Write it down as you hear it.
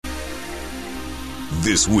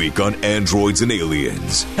This week on Androids and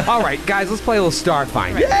Aliens. All right, guys, let's play a little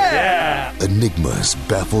Starfinder. Yeah! Enigmas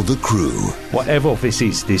baffle the crew. Whatever this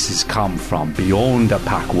has come from beyond the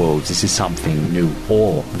pack worlds. This is something new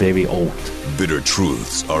or very old. Bitter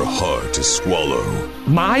truths are hard to swallow.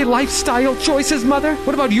 My lifestyle choices, Mother?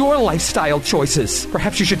 What about your lifestyle choices?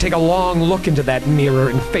 Perhaps you should take a long look into that mirror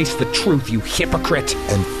and face the truth, you hypocrite.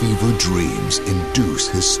 And fever dreams induce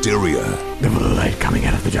hysteria. The light coming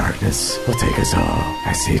out of the darkness will take us all.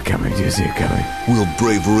 I see it coming. Do you see it coming? Will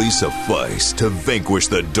bravery suffice to vanquish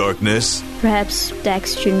the darkness? Perhaps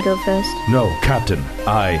Dax shouldn't go first. No, Captain.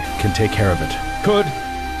 I can take care of it. Could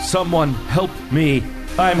someone help me?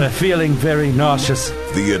 I'm feeling very nauseous.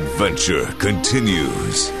 The adventure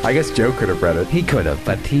continues. I guess Joe could have read it. He could have,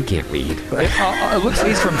 but he can't read. It looks like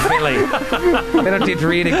he's from Philly. They don't teach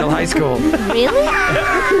reading till high school. Really?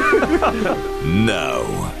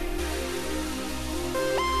 Now.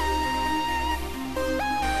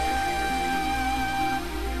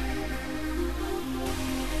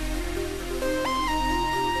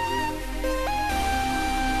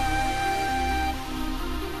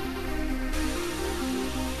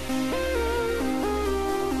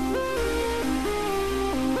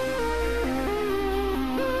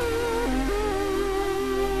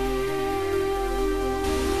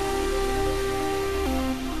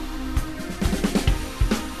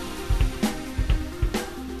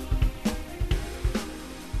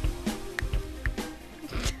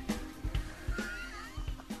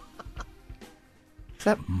 Is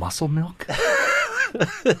that muscle milk?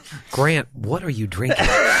 Grant, what are you drinking?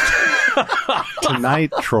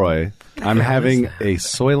 Tonight, Troy, I'm having a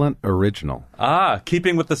Soylent Original.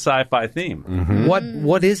 Keeping with the sci-fi theme. Mm-hmm.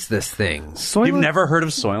 What is this thing? You've never heard of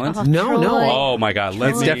Soylent? No. Oh, my God.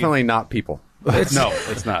 It's definitely not people. No,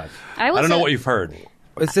 it's not. I don't know what you've heard.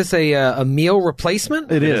 Is this a meal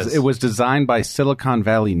replacement? It is. It was designed by Silicon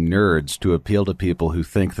Valley nerds to appeal to people who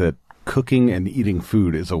think that cooking and eating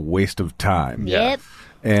food is a waste of time. Yep.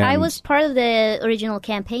 And I was part of the original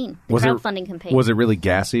campaign, the crowdfunding campaign. Was it really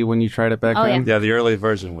gassy when you tried it back then? Yeah, the early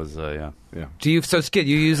version was, yeah. Skid,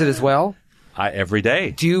 you use it as well? Every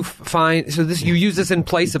day. Do you find you use this in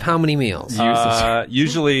place of how many meals?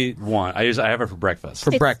 Usually one. I have it for breakfast.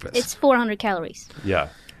 Breakfast. It's 400 calories. Yeah.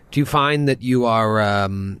 Do you find that you are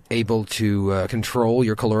able to control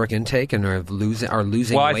your caloric intake and are losing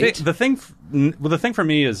weight? Well, I think the thing for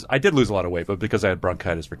me is I did lose a lot of weight, but because I had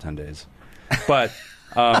bronchitis for 10 days. But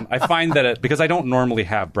I find that because I don't normally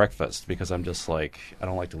have breakfast because I'm just like I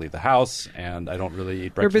don't like to leave the house and I don't really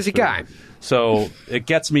eat breakfast. You're a busy guy. So it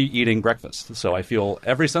gets me eating breakfast. So I feel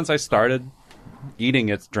ever since I started eating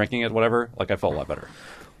it, drinking it, whatever, like I felt a lot better.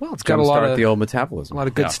 Well, it's got a lot of the old metabolism. A lot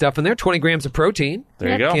of good stuff in there. 20 grams of protein. There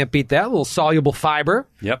you go. Can't beat that. A little soluble fiber.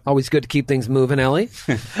 Yep. Always good to keep things moving, Ellie.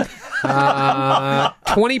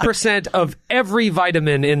 20% of every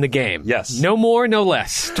vitamin in the game. Yes. No more, no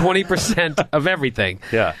less. 20% of everything.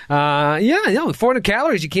 Yeah. 400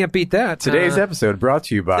 calories, you can't beat that. Today's episode brought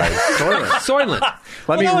to you by Soylent. Soylent.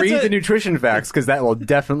 Let me read the nutrition facts because that will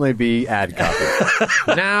definitely be ad copy.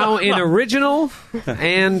 Now in original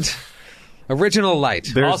and original light.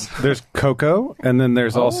 There's cocoa, and then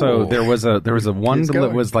there's also there was a one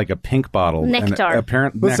that was like a pink bottle, Nectar.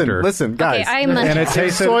 And nectar. Listen, guys. Okay, I'm and it If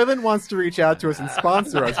tasted. Soylent wants to reach out to us and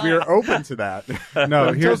sponsor us, we are open to that.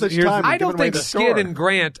 No, here's I don't think Skid and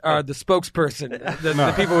Grant are the spokesperson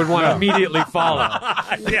that people would want to immediately follow.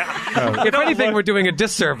 If anything, we're doing a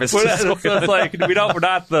disservice. It's like we're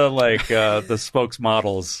not the the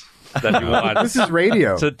spokesmodels that you want. This is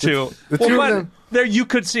radio. The two of them. There, you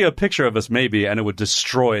could see a picture of us maybe, and it would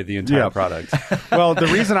destroy the entire product. Well, the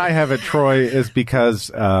reason I have it, Troy, is because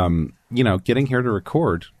getting here to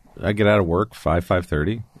record. I get out of work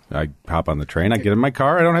 5:30. I hop on the train. I get in my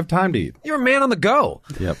car. I don't have time to eat. You're a man on the go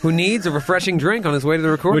who needs a refreshing drink on his way to the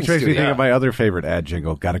recording Which makes studio. me think of my other favorite ad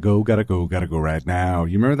jingle. Gotta go right now.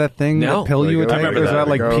 You remember that thing? No. That pill you would take? remember It was that. about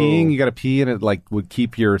like Gotta go. peeing. You got to pee, and it like would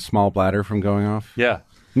keep your small bladder from going off. Yeah.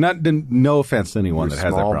 No offense to anyone Your that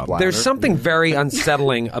has that small problem. bladder. There's something very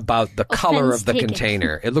unsettling about the color Offense of the taken.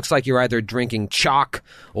 container. It looks like you're either drinking chalk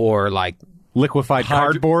or like Liquefied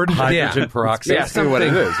cardboard. Hydrogen peroxide. Yeah, Basically what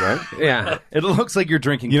it something. is, right? Yeah. It looks like you're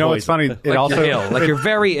drinking You know what's poison. funny? It Like also you're ill. Like you're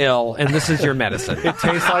very ill, and this is your medicine. it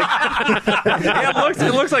tastes like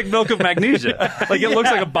It looks like milk of magnesia. Like it looks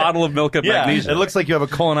like a bottle of milk of Yeah, magnesia. it looks like you have a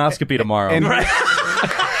colonoscopy tomorrow. and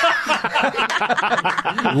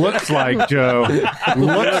looks like Joe.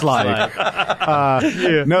 Looks like.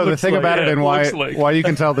 No, the thing about it and why you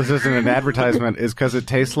can tell this isn't an advertisement is because it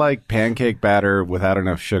tastes like pancake batter without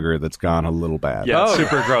enough sugar that's gone a little bad. Yeah, it's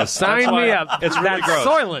super gross. Sign That's why me up. It's really That's gross.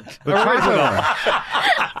 Soylent. But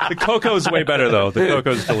try The cocoa's way better though. The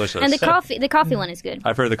cocoa's delicious. And the coffee one is good.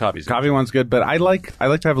 I've heard the coffee's good. Coffee one's good, but I like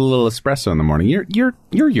to have a little espresso in the morning. You're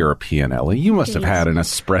European, Ellie. You must have had an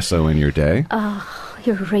espresso in your day.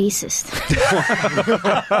 You're racist.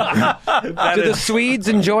 Do the Swedes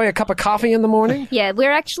enjoy a cup of coffee in the morning? Yeah,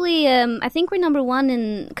 we're actually, I think we're number one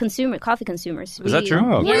in coffee consumers. Is that true?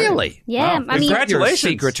 Oh, Really? Yeah, Wow. I mean, Your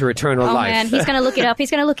secret to eternal oh life. man, he's gonna look it up.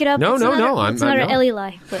 No, It's I'm another not. Ellie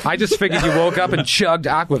lie. But I just figured you woke up and chugged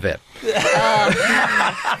Aquavit.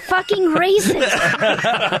 fucking racist.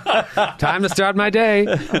 Time to start my day.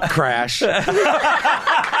 Crash.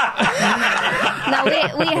 No,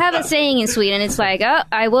 we have a saying in Sweden. It's like, oh,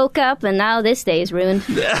 I woke up and now this day is ruined.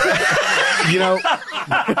 You know,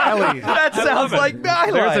 Ellie, That sounds like my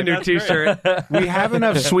There's life. a new T-shirt. we have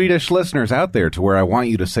enough Swedish listeners out there to where I want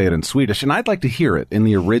you to say it in Swedish, and I'd like to hear it in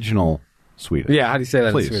the original Swedish. Yeah, how do you say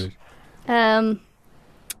that Please. in Swedish?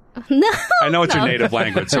 No. I know it's your native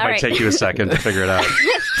language, so it All might right. take you a second to figure it out.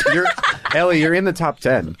 Ellie, you're in the top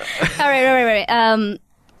 10. All right.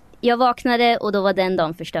 Jag vaknade och då var den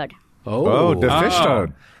dagen förstörd. Oh, the fish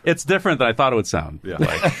toad. It's different than I thought it would sound. Yeah.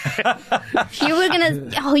 Like, You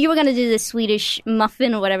were gonna do the Swedish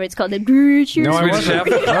muffin or whatever it's called. No, I Swedish wasn't. chef?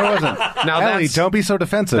 No, I wasn't. Now Ellie, that's- don't be so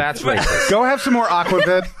defensive. That's racist. Go have some more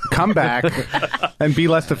Aquavit, come back, and be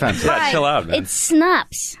less defensive. Yeah, chill out, man. It's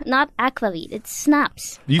snaps, not aquavit. It's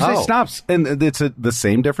snaps. You say Oh. snaps, and it's the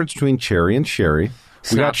same difference between cherry and sherry.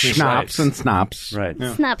 We got Snaps and schnapps schnapps. and snaps. right.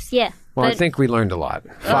 Snaps, yeah. Well, I But think we learned a lot.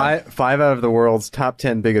 Five out of the world's top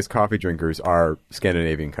 10 biggest coffee drinkers are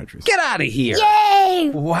Scandinavian countries. Get out of here. Yay!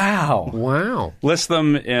 Wow. Wow. List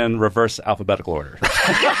them in reverse alphabetical order.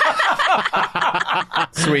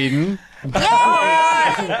 Sweden. You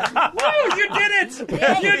did it!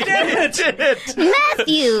 You did it!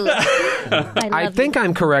 Matthew! I think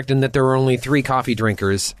I'm correct in that there are only 3 coffee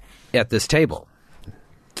drinkers at this table.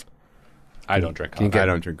 I don't drink coffee. I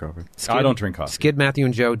don't drink coffee. I don't drink coffee. Skid, Matthew,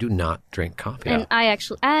 and Joe do not drink coffee. And I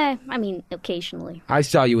actually, I mean, occasionally. I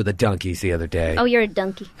saw you with the donkeys the other day. Oh, you're a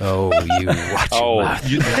donkey. Oh, you watch your Oh, mouth.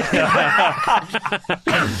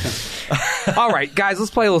 All right, guys,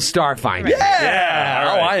 let's play a little Starfinder.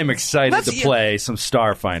 Yeah. Oh, I am excited Let's- to play some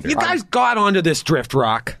Starfinder. You guys got onto this drift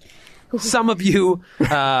rock. Some of you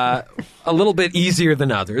a little bit easier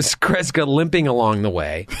than others. Kreska limping along the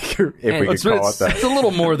way. If we could It's call it that. a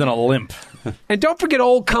little more than a limp. And don't forget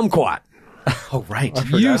old Kumquat. Oh, right.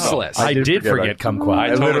 Useless. I did forget Kumquat.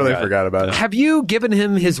 I literally forgot about it. Have you given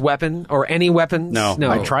him his weapon or any weapons? No. No.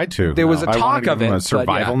 I tried to. There was No. a I talk wanted to of give him it. a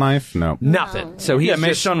survival but, knife? No. Nothing. So he's Yeah, just,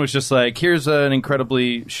 Mason was just like, here's an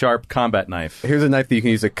incredibly sharp combat knife. Here's a knife that you can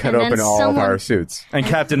use to cut And then open all of someone- our suits. And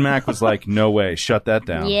Captain Mac was like, no way, shut that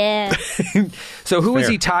down. Yeah. So who is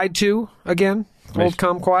Fair. he tied to again? Old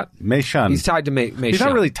Kumquat? Meishan. He's tied to Meishan. He's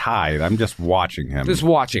not really tied. I'm just watching him. Just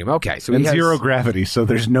watching him. Okay. So in he has zero gravity, so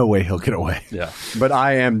there's no way he'll get away. yeah. But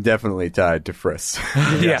I am definitely tied to Friss.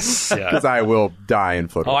 Yes. Because I will die in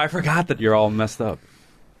foot. Oh, I forgot that you're all messed up.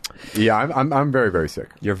 Yeah, I'm very, very sick.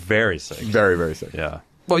 You're very sick. Very, very sick. Yeah.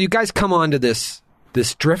 Well, you guys come onto this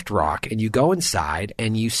drift rock and you go inside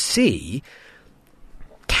and you see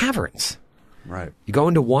caverns. Right. You go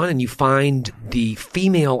into one and you find the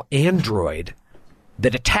female android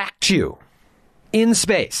that attacked you in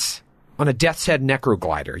space on a Death's Head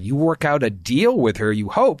necroglider. You work out a deal with her, you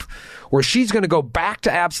hope, where she's going to go back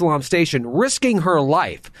to Absalom Station, risking her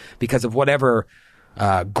life because of whatever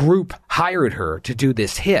group hired her to do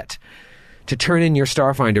this hit, to turn in your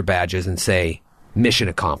Starfinder badges and say, mission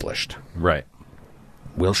accomplished. Right.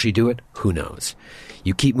 Will she do it? Who knows?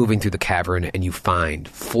 You keep moving through the cavern and you find,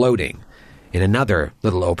 floating in another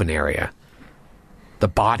little open area, the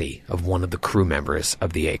body of one of the crew members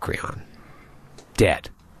of the Acreon. Dead,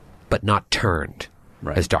 but not turned,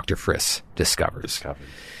 Right. as Dr. Friss discovers.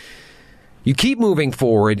 You keep moving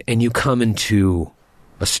forward and you come into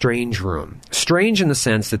a strange room. Strange in the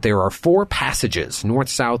sense that there are 4 passages, north,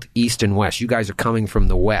 south, east, and west. You guys are coming from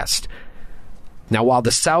the west. Now, while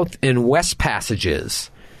the south and west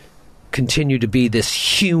passages continue to be this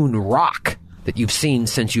hewn rock that you've seen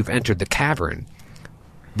since you've entered the cavern,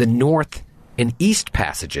 the north and east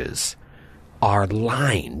passages are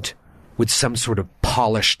lined with some sort of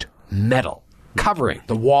polished metal, covering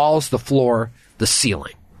the walls, the floor, the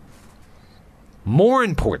ceiling. More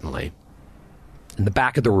importantly, in the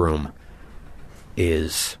back of the room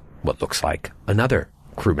is what looks like another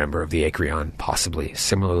crew member of the Acreon, possibly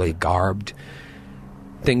similarly garbed.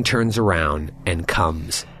 Thing turns around and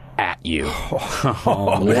comes at you.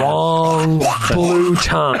 Long blue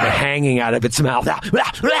tongue hanging out of its mouth.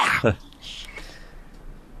 I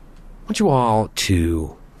want you all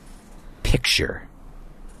to picture,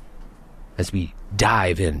 as we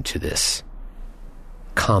dive into this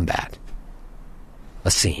combat.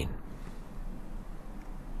 A scene.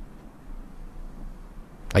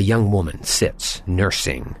 A young woman sits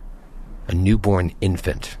nursing a newborn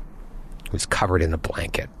infant who's covered in a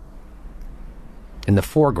blanket. In the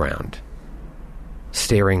foreground,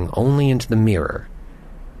 staring only into the mirror,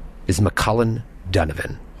 is McCullen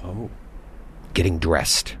Donovan. Getting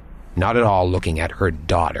dressed, not at all looking at her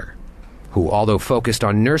daughter, who, although focused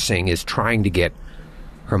on nursing, is trying to get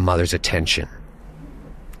her mother's attention.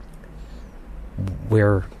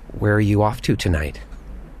 Where are you off to tonight?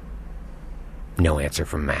 No answer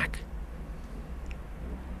from Mac.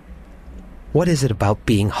 What is it about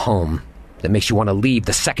being home that makes you want to leave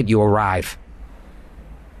the second you arrive?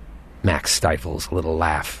 Mac stifles a little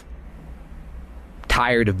laugh.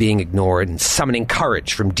 Tired of being ignored and summoning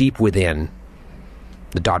courage from deep within,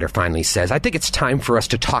 the daughter finally says, I think it's time for us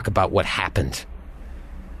to talk about what happened.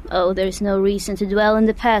 Oh, there's no reason to dwell in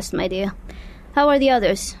the past, my dear. How are the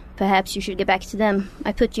others? Perhaps you should get back to them.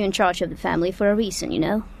 I put you in charge of the family for a reason, you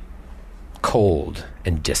know. Cold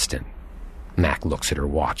and distant, Mac looks at her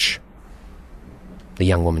watch. The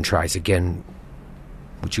young woman tries again.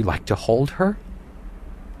 Would you like to hold her?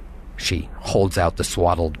 She holds out the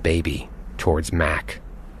swaddled baby towards Mac.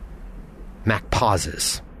 Mac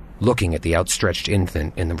pauses, looking at the outstretched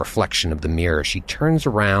infant in the reflection of the mirror. She turns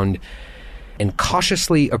around and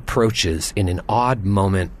cautiously approaches in an odd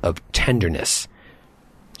moment of tenderness.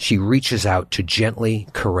 She reaches out to gently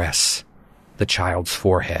caress the child's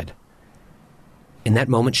forehead. In that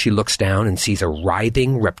moment, she looks down and sees a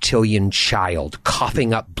writhing reptilian child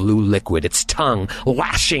coughing up blue liquid, its tongue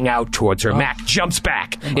lashing out towards her. Mac jumps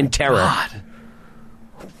back in terror. God.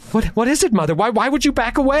 What is it, Mother? Why would you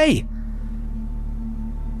back away?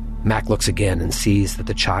 Mac looks again and sees that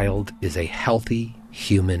the child is a healthy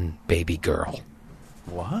human baby girl.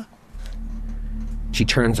 What? She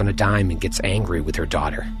turns on a dime and gets angry with her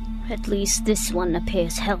daughter. At least this one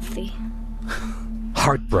appears healthy.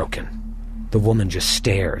 Heartbroken, the woman just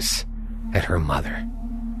stares at her mother.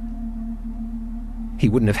 He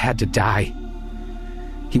wouldn't have had to die.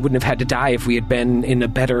 He wouldn't have had to die if we had been in a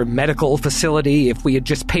better medical facility, if we had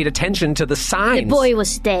just paid attention to the signs. The boy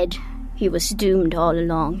was dead. He was doomed all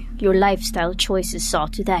along. Your lifestyle choices saw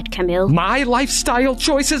to that, Camille. My lifestyle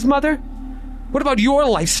choices, Mother? What about your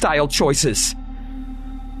lifestyle choices?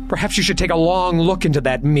 Perhaps you should take a long look into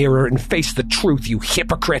that mirror and face the truth, you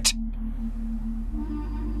hypocrite.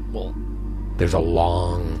 Well, there's a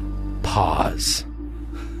long pause.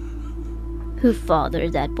 Who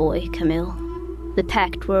fathered that boy, Camille? The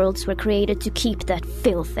Pact Worlds were created to keep that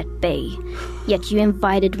filth at bay, yet you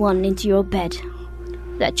invited one into your bed.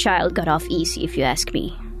 That child got off easy, if you ask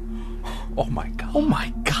me. Oh my God. Oh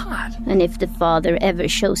my God. And if the father ever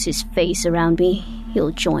shows his face around me,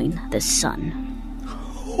 he'll join the son.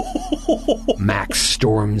 Max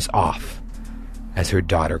storms off as her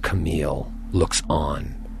daughter Camille looks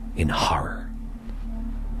on in horror.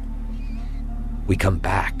 We come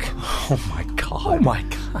back. Oh my God. Oh my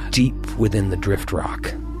God. Deep within the drift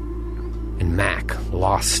rock. And Mac,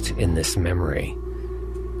 lost in this memory,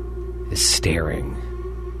 is staring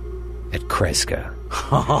at Kreska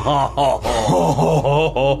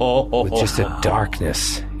with just a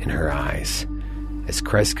darkness in her eyes as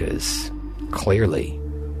Kreska is clearly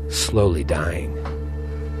slowly dying.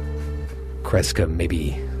 Kreska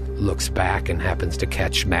maybe looks back and happens to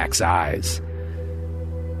catch Mac's eyes,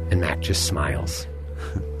 and Mac just smiles.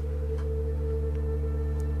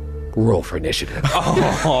 Roll for initiative.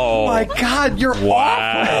 Oh My God, you're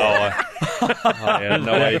wow. I had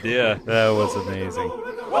no idea. That was amazing.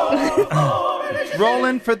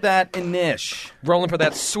 Rolling for that Inish. Rolling for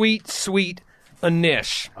that sweet, sweet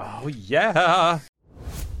Inish. Oh, yeah.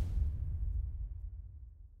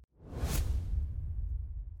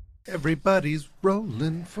 Everybody's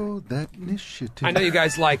rolling for that initiative. I know you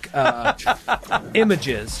guys like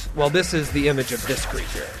images. Well, this is the image of this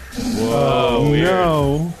creature. Whoa, weird.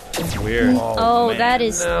 No. Weird. Oh, that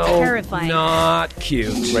is No, terrifying. Not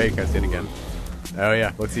cute. Wait, can I see it again? Oh,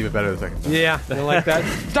 yeah. Looks even better the second time. Yeah, you like that?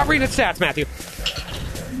 Stop reading its stats, Matthew.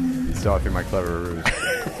 You saw through my clever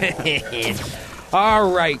ruse.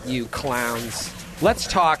 All right, you clowns. Let's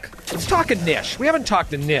talk a Nish. We haven't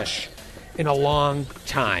talked to Nish in a long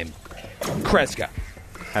time. Kreska.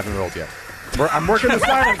 Haven't rolled yet. I'm working the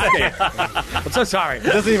silence game. I'm so sorry. It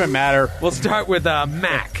doesn't even matter. We'll start with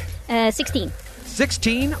Mac. 16.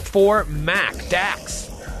 16 for Mac.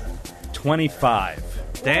 Dax. 25.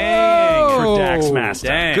 Dang. For Dax Master.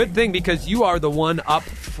 Dang. Good thing, because you are the one up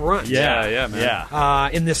front. Yeah, man. Yeah.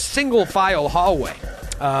 In this single file hallway.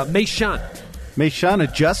 Mei Shun. Mei Shun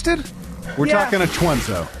adjusted? We're talking a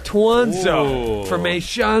Twunzo. Twunzo for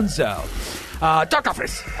Meishanzo. Dr.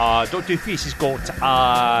 Friss. Dr. Fish has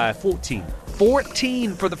got 14.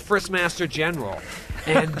 14 for the Friss Master General.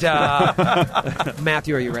 And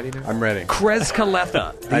Matthew, are you ready now? I'm ready. Krez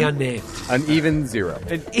Kaletha, the unnamed. An even 0.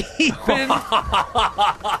 An even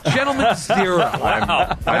gentleman 0.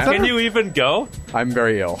 Wow. Can you even go? I'm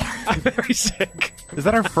very ill. I'm very sick. Is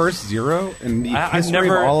that our first 0 in the history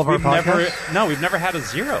of all of our podcasts? We've never had a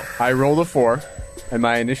 0. I rolled a 4, and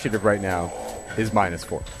my initiative right now is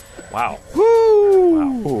 -4. Wow.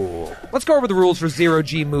 Woo! Wow. Let's go over the rules for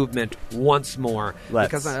zero-G movement once more.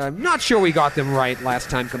 Because I'm not sure we got them right last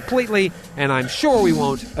time completely, and I'm sure we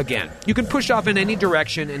won't again. You can push off in any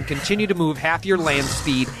direction and continue to move half your land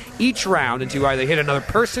speed each round until you either hit another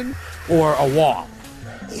person or a wall.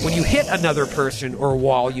 When you hit another person or a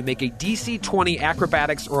wall, you make a DC 20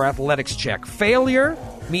 acrobatics or athletics check. Failure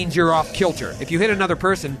means you're off kilter. If you hit another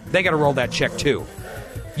person, they got to roll that check too.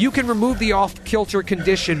 You can remove the off-kilter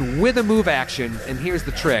condition with a move action, and here's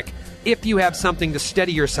the trick. If you have something to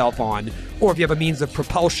steady yourself on, or if you have a means of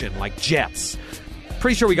propulsion, like jets.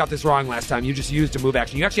 Pretty sure we got this wrong last time. You just used a move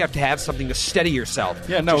action. You actually have to have something to steady yourself.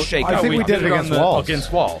 Yeah, no, to shake I up. think we did it against walls.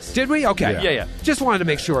 Against walls. Did we? Okay. Yeah. Just wanted to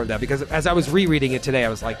make sure of that, because as I was rereading it today, I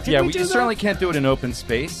was like, did we do you that? certainly can't do it in open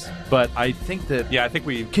space, but I think that... Yeah, I think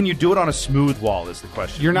we... Can you do it on a smooth wall is the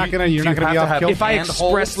question. You're not gonna be off kilter. If I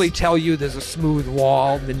expressly tell you there's a smooth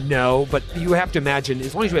wall, then no. But you have to imagine,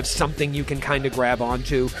 as long as you have something you can kind of grab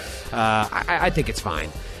onto, I think it's fine.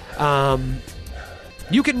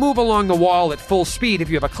 You can move along the wall at full speed if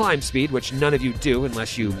you have a climb speed, which none of you do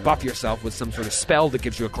unless you buff yourself with some sort of spell that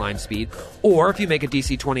gives you a climb speed, or if you make a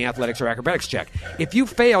DC 20 athletics or acrobatics check. If you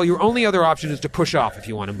fail, your only other option is to push off if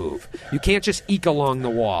you want to move. You can't just eke along the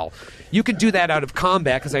wall. You can do that out of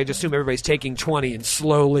combat, because I assume everybody's taking 20 and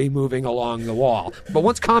slowly moving along the wall. But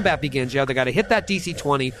once combat begins, you either got to hit that DC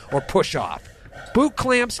 20 or push off. Boot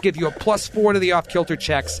clamps give you a +4 to the off-kilter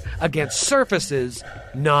checks against surfaces,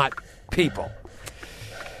 not people.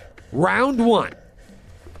 Round 1.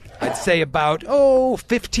 I'd say about,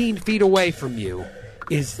 15 feet away from you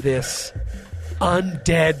is this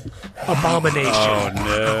undead abomination.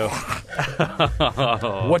 Oh,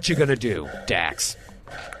 no. What you gonna do, Dax?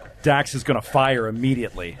 Dax is going to fire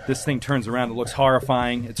immediately. This thing turns around. It looks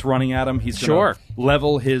horrifying. It's running at him. He's going to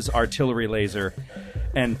level his artillery laser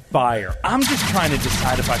and fire. I'm just trying to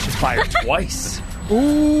decide if I should fire twice.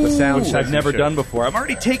 Ooh. The sound Which I've never done before. I've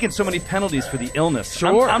already taken so many penalties for the illness.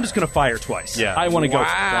 Sure. I'm just going to fire twice. Yeah. I want to go.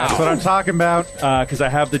 That's what I'm talking about. Because I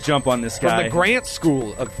have the jump on this guy. From the Grant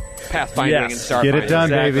School of Pathfinding and Starfinding. Get it done,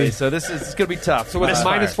 Exactly. baby. So this is going to be tough. So it's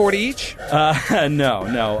 -40 each? No.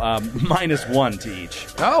 -1 to each.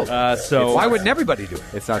 Oh. So why wouldn't everybody do it?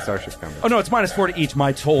 It's not Starship Combat. Oh, no, it's -4 to each.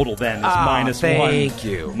 My total, then, is -1. Thank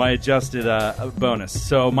you. My adjusted bonus.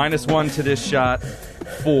 So -1 to this shot,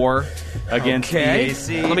 4 against Okay.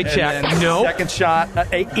 EAC. Let me And check. then Nope. Second shot,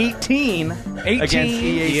 18 against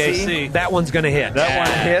EAC. That one's going to hit. That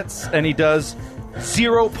one hits, and he does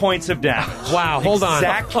 0 points of damage. Wow, hold on.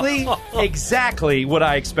 Exactly what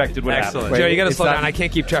I expected would Excellent. happen. Joe, you got to It's slow not- down. I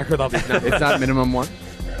can't keep track with all these numbers. It's not minimum 1?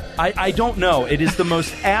 I don't know. It is the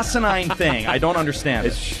most asinine thing. I don't understand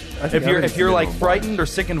it. If you're like frightened or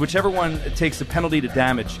sickened, whichever one takes the penalty to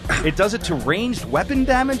damage, it does it to ranged weapon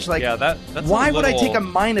damage. Like, Yeah, that's why a would I little- take a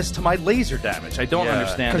minus to my laser damage? I don't Yeah.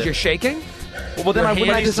 understand Because it. you're shaking? Well, then your I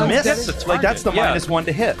wouldn't I hand just is miss? unsteady? Like, that's the Yeah. -1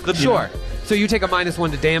 to hit. You Sure. know? So you take a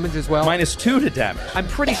 -1 to damage as well? -2 to damage. I'm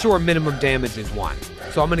pretty sure minimum damage is 1.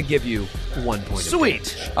 So I'm going to give you 1 point of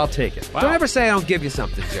Sweet. damage. I'll take it. Don't ever say I don't give you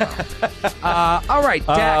something, Joe. All right,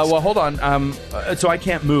 Dax. Well, hold on. So I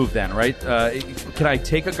can't move then, right? Can I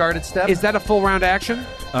take a guarded step? Is that a full round action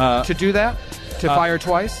to do that? To fire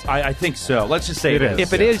twice? I think so. Let's just say it is.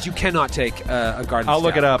 If it is, you cannot take a guarded I'll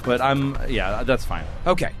look step. it up, but that's fine.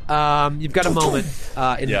 Okay. You've got a moment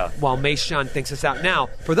while Meishan thinks this out. Now,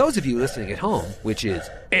 for those of you listening at home, which is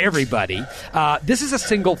everybody, this is a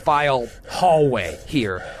single file hallway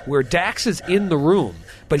here where Dax is in the room,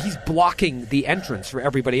 but he's blocking the entrance for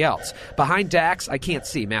everybody else. Behind Dax, I can't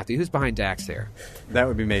see. Matthew, who's behind Dax there? That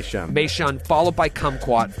would be Meishan. Meishan, followed by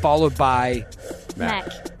Kumquat, followed by Mac.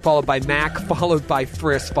 followed by Mac, followed by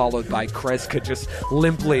Friss, followed by Kreska, just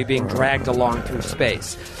limply being dragged along through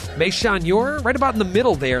space. Meishan, you're right about in the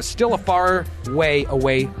middle there, still a far way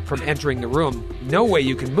away from entering the room. No way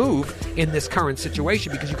you can move in this current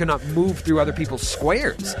situation because you cannot move through other people's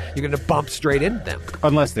squares. You're going to bump straight into them.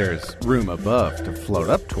 Unless there's room above to float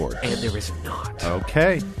up towards. And there is not.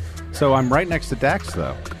 Okay. So I'm right next to Dax,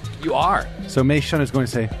 though. You are. So Meishan is going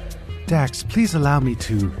to say, Dax, please allow me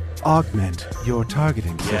to augment your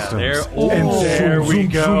targeting systems. there- And there we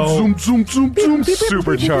go. Zoom.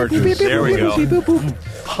 Superchargers. There we go.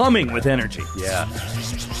 Humming with energy. Yeah.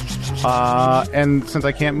 And since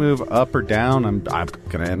I can't move up or down, I'm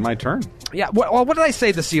gonna end my turn. Yeah. Well, what did I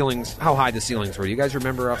say? The ceilings? How high the ceilings were? You guys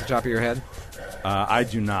remember off the top of your head? I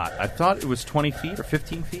do not. I thought it was 20 feet or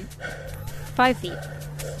 15 feet. 5 feet.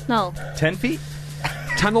 No. 10 feet?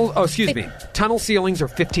 Excuse me. Tunnel ceilings are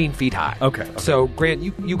 15 feet high. Okay. So, Grant,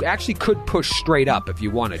 you actually could push straight up if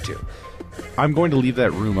you wanted to. I'm going to leave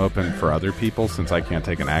that room open for other people since I can't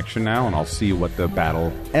take an action now, and I'll see what the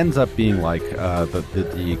battle ends up being like.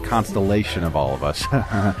 The constellation of all of us,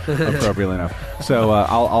 appropriately enough. So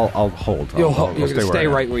I'll hold. You're I'll going to stay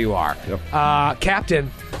right where you are. Yep.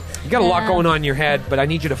 Captain, you got a lot going on in your head, but I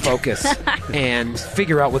need you to focus and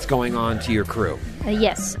figure out what's going on to your crew.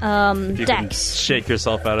 Yes. If you can Dax. shake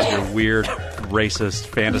yourself out of your weird, racist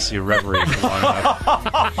fantasy reverie for long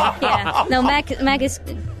enough. Yeah. No, Mac is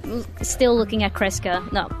still looking at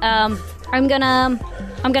Kreska. No. I'm gonna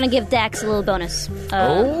give Dax a little bonus.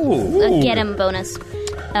 A get him bonus.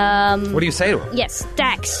 What do you say to him? Yes,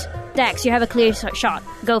 Dax, you have a clear shot.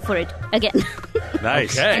 Go for it again.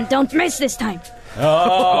 Nice. And don't miss this time.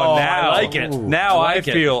 Oh, now I like it. Now I like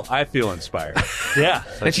I feel inspired. Yeah.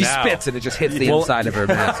 And she spits, and it just hits the inside of her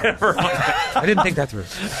mask. I didn't think that through.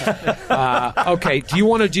 Okay, do you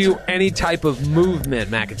want to do any type of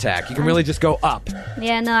movement, Mac Attack? You can really just go up.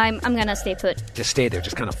 Yeah, no, I'm gonna stay put. Just stay there,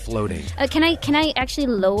 just kind of floating. Can I actually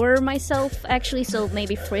lower myself so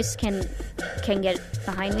maybe Frisk can get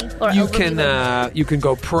behind me? Or You over me? can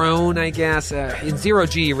go prone, I guess. In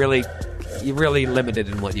 0G, you're really limited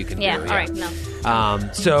in what you can do. Yeah, all right, no.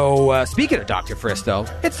 So, speaking of Dr. Frisk, though,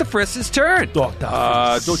 it's the Frisk's turn.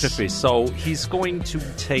 Dr. Frisk. So he's going to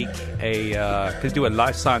take do a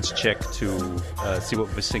life science check to see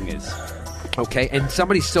what this thing is. Okay, and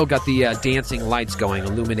somebody's still got the dancing lights going,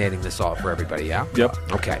 illuminating this all for everybody, yeah? Yep.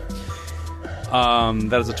 Okay.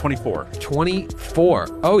 That is a 24. 24.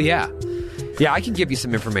 Oh, yeah. Yeah, I can give you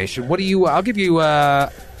some information. What do you...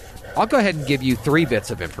 I'll go ahead and give you 3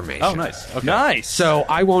 bits of information. Oh, nice. Okay. Nice. So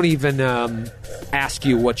I won't even ask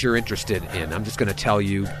you what you're interested in. I'm just going to tell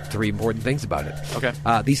you 3 important things about it. Okay.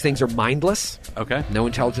 These things are mindless. Okay. No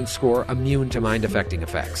intelligence score, immune to mind-affecting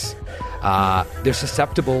effects. They're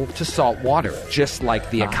susceptible to salt water, just like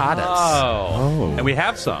the Akadas. Oh. And we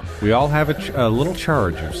have some. We all have a little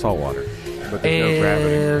charge of salt water, but there's no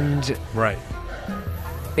gravity. Right.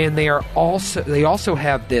 And they also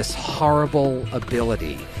have this horrible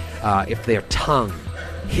ability. If their tongue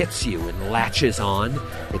hits you and latches on,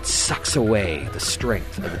 it sucks away the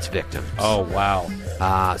strength of its victims. Oh, wow.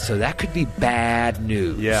 So that could be bad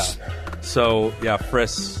news. Yeah. So, yeah,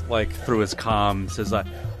 Frisk, through his comm, says,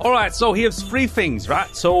 all right, so here's 3 things,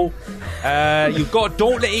 right? So, you've got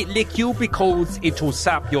don't let it lick you because it will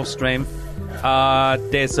sap your strength.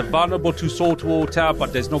 There's a vulnerable to salt water,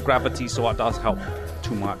 but there's no gravity, so it does help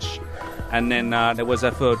too much. And then there was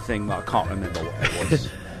a 3rd thing, but I can't remember what it was.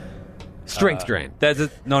 Strength drain.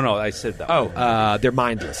 No, I said that. Oh, they're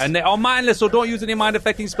mindless. And they are mindless, so don't use any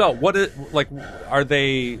mind-affecting spell. Are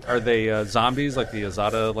they zombies like the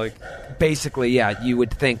Azada? Basically, yeah. You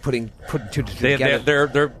would think putting 2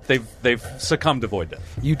 together. They've succumbed to void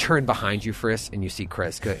death. You turn behind you, Frisk, and you see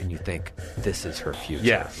Kreska, and you think this is her future.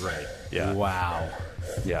 Yeah, right. Yeah. Wow.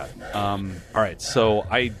 Yeah. All right. So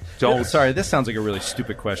I don't. Sorry, this sounds like a really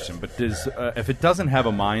stupid question, but does if it doesn't have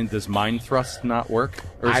a mind, does mind thrust not work?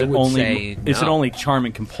 Or is I it would only say is it no. only charm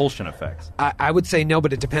and compulsion effects? I would say no,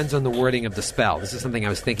 but it depends on the wording of the spell. This is something I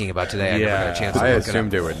was thinking about today. I never got a chance to I look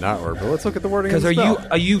assumed it would not work, but let's look at the wording. Because of the spell.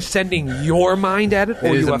 are you sending your mind at it, or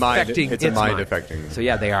It are is you a mind- affecting it's a its mind mind affecting. So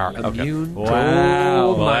yeah, they are immune. Wow. To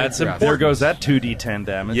Well, mind that's thrust. There goes that 2d10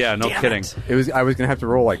 damage. Yeah. No Damn kidding. it. I was going to have to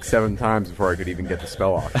roll 7 times before I could even get the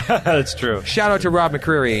spell off. That's true. Shout out to Rob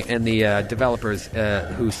McCreary and the developers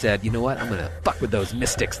who said, you know what, I'm going to fuck with those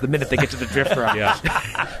mystics the minute they get to the drift rock.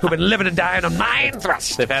 Who've been living and dying on mind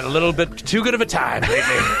thrust. They've had a little bit too good of a time lately.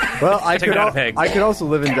 Well, I Take it out of Peg. could also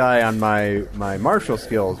live and die on my martial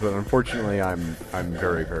skills, but unfortunately, I'm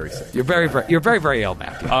very, very sick. You're very ill,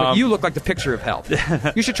 Matthew. But you look like the picture of health.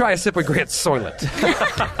 You should try a sip of Grant's Soylent.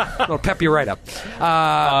 It'll pep you right up.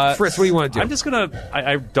 Frisk, what do you want to do? I'm just gonna.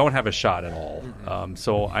 I don't have a shot at all.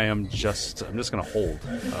 So I'm just gonna hold.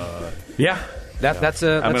 Yeah, that's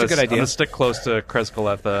a good I'm idea. gonna stick close to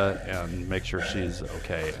Kreskaletha and make sure she's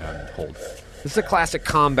okay and hold. This is a classic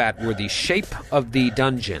combat where the shape of the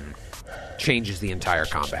dungeon changes the entire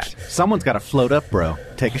combat. Someone's got to float up, bro.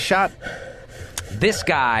 Take a shot. This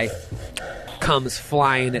guy comes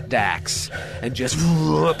flying at Dax and just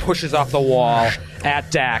pushes off the wall at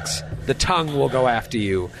Dax. The tongue will go after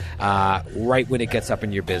you right when it gets up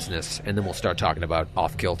in your business, and then we'll start talking about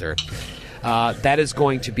off-kilter. That is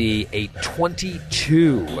going to be a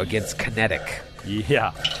 22 against kinetic.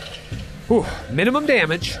 Yeah. Whew. Minimum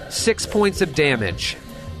damage, 6 points of damage.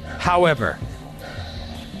 However,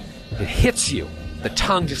 it hits you. The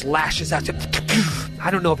tongue just lashes out.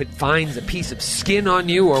 I don't know if it finds a piece of skin on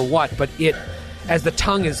you or what, but as the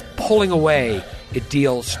tongue is pulling away, it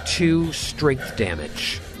deals 2 strength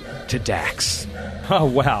damage to Dax. Oh,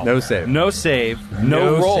 wow. No save. No save.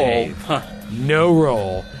 No roll. Save. No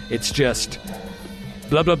roll. It's just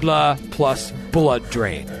blah, blah, blah plus blood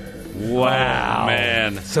drain. Wow. Oh,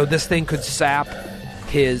 man. So this thing could sap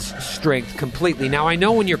his strength completely. Now, I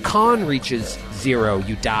know when your con reaches 0,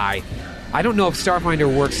 you die. I don't know if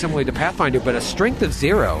Starfinder works similarly to Pathfinder, but a strength of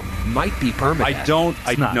 0 might be permanent. No,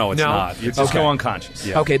 it's not. You just go unconscious.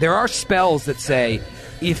 Yeah. Okay, there are spells that say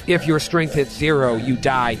if your strength hits 0, you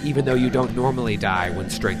die, even though you don't normally die when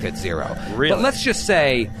strength hits 0. Really? But let's just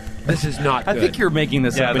say this is not good. I think you're making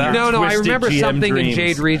this up. In your No, I twisted remember GM something dreams. in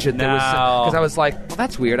Jade Regent that was No. because I was like, well,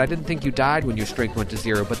 that's weird. I didn't think you died when your strength went to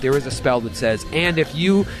 0, but there is a spell that says, and if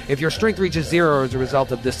your strength reaches 0 as a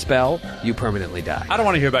result of this spell, you permanently die. I don't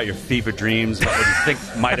want to hear about your fever dreams, about what you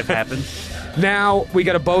think might have happened. Now we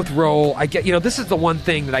got to both roll. This is the one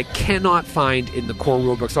thing that I cannot find in the core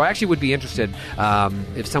rulebook. So I actually would be interested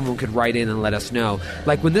if someone could write in and let us know.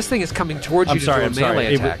 Like when this thing is coming towards you to do a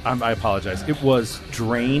melee attack. I apologize. It was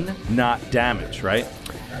drain, not damage, right?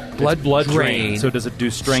 Blood drain. So does it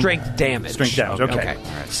do strength damage? Strength damage. Okay. All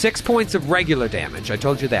right. 6 points of regular damage. I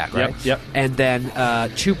told you that, right? Yep. And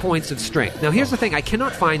then 2 points of strength. Now here's the thing: I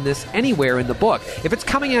cannot find this anywhere in the book. If it's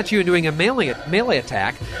coming at you and doing a melee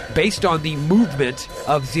attack based on the movement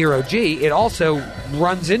of 0G, it also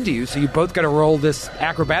runs into you. So you both got to roll this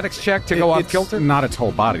acrobatics check to go off kilter. It's not its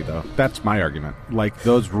whole body, though. That's my argument. Like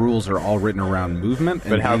those rules are all written around movement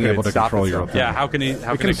and how being can able it to stop control your itself? own. Yeah, how can he?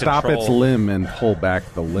 How It can stop control... its limb and pull back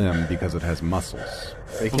the limb because it has muscles.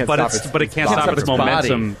 But it can't stop its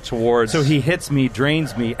momentum towards. So he hits me,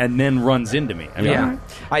 drains me, and then runs into me. I mean, Yeah.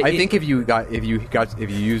 I think if you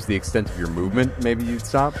use the extent of your movement, maybe you'd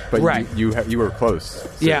stop. But Right. you were close. So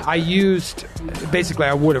Yeah, I used basically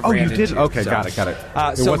I would have ran you did? into. Okay, so. got it.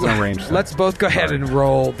 It So wasn't a range. Let's both go ahead and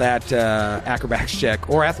roll that acrobatics check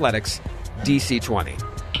or athletics DC 20.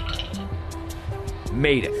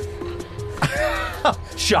 Made it.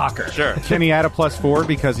 Shocker. Sure. Can he add a +4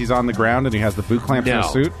 because he's on the ground and he has the boot clamp in No,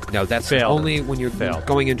 his suit? no, that's Failed. only when you're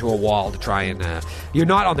going into a wall to try and. You're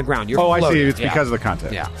not on the ground. You're Oh, I see. floating. It's because of the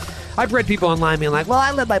content. Yeah. I've read people online being like, well,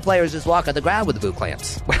 I let my players just walk on the ground with the boot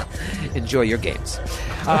clamps. Well, enjoy your games.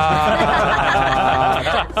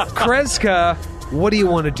 Kreska, what do you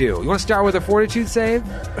want to do? You want to start with a fortitude save?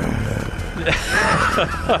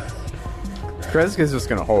 Kreska's just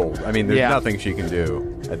going to hold. I mean, there's Yeah. nothing she can do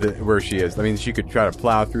where she is. I mean, she could try to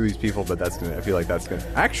plow through these people, but I feel like that's going to...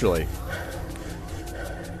 Actually,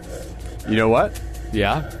 you know what?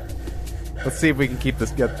 Yeah. Let's see if we can get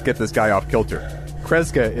this guy off kilter.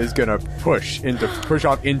 Kreska is going to push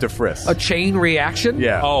off into Frisk. A chain reaction?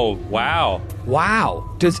 Yeah. Oh, wow. Wow.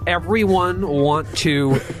 Does everyone want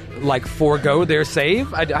to, forego their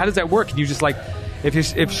save? How does that work? Can you just,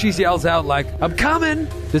 if she yells out, I'm coming,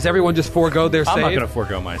 does everyone just forego their save? I'm not going to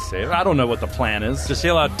forego my save. I don't know what the plan is. Just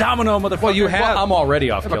yell out, Domino, motherfucker. Well, you have... I'm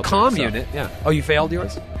already off you have kilter. a comm so- unit, yeah. Oh, you failed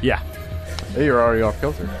yours? Yeah. Hey, you're already off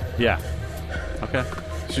kilter. Yeah. Okay.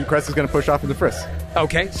 Kreska's going to push off into Frisk.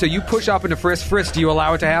 Okay, so you push up into Frisk. Frisk, do you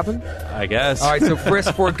allow it to happen? I guess. All right, so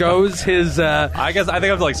Frisk forgoes his... I think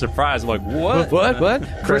I'm surprised. I'm like, what? What?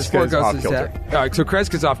 Frisk Kreska's forgoes off his... kilter. All right, so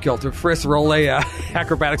Kreska's off kilter. Frisk, roll a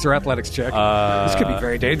acrobatics or athletics check. This could be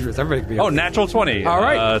very dangerous. Everybody could be... Oh, natural 20. All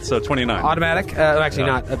right. So 29. Automatic? Actually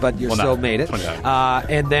not, but you still made it. 29.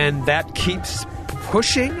 And then that keeps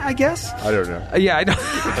pushing, I guess? I don't know. Yeah, I don't...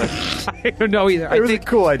 I don't know either. It was a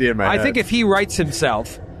cool idea in my head. I think if he writes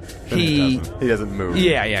himself, he doesn't move.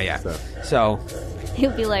 Yeah. So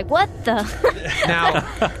He'll be like, what the? now,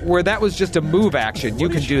 where that was just a move action, you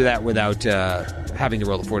can do that without having to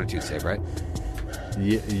roll a fortitude save, right?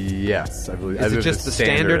 Yes, I believe. Is it just the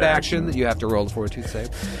standard action that you have to roll the fortitude save?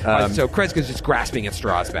 All right, so Kreska's just grasping at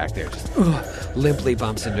straws back there, just limply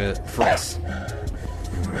bumps into Frisk.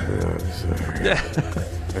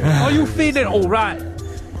 Are you feeling all right?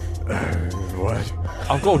 What?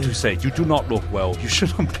 I've got to say, you do not look well. You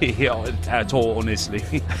shouldn't be here at all, honestly.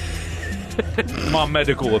 My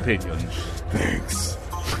medical opinion. Thanks.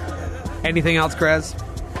 Anything else, Krez?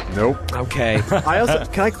 Nope. Okay.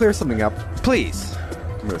 Can I clear something up? Please.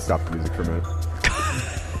 I'm going to stop the music for a minute.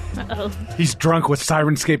 Uh-oh. He's drunk with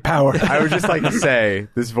Sirenscape power. I would just like to say,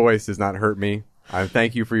 this voice does not hurt me. I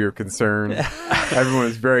thank you for your concern. Everyone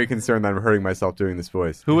is very concerned that I'm hurting myself doing this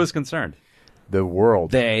voice. Who was concerned? The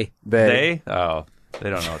world. They. Oh, they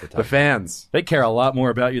don't know what to talk The fans. They care a lot more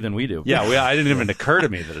about you than we do. Yeah, I didn't even occur to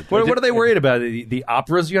me that it. What are they worried about? The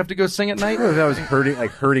operas you have to go sing at night? That was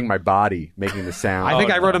hurting my body, making the sound. I think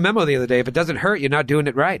I wrote a memo the other day. If it doesn't hurt, you're not doing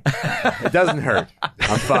it right. It doesn't hurt.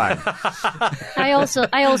 I'm fine. I also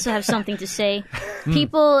have something to say.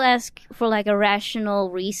 People ask for like a rational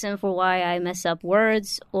reason for why I mess up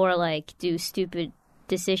words or like do stupid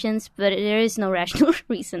decisions, but there is no rational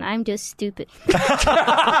reason. I'm just stupid.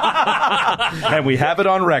 And we have it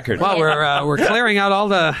on record. Well, we're clearing out all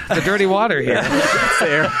the dirty water here.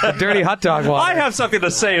 The dirty hot dog water. I have something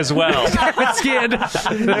to say as well. Skid.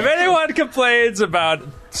 If anyone complains about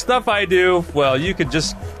stuff I do, well, you could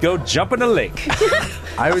just go jump in a lake.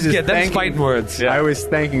 I was just that's fighting words. Yeah. I was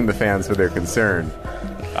thanking the fans for their concern.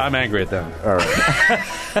 I'm angry at them. All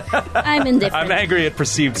right. I'm indifferent. I'm angry at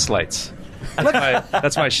perceived slights.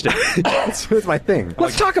 That's my shtick. That's my thing.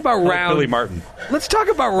 Let's talk about Billy Martin. Let's talk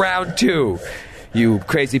about round 2. You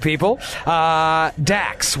crazy people.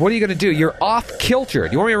 Dax, what are you going to do? You're off kilter.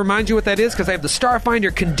 Do you want me to remind you what that is? Because I have the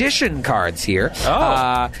Starfinder condition cards here.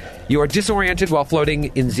 You are disoriented while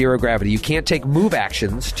floating in zero gravity. You can't take move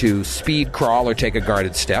actions to speed, crawl, or take a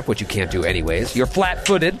guarded step, which you can't do anyways. You're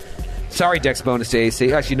flat-footed. Sorry, Dex bonus to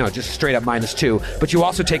AC. Actually, no, just straight up -2. But you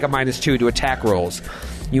also take a -2 to attack rolls.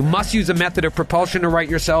 You must use a method of propulsion to right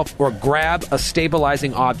yourself or grab a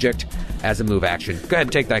stabilizing object as a move action. Go ahead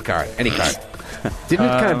and take that card. Any card. Didn't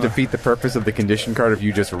it kind of defeat the purpose of the condition card if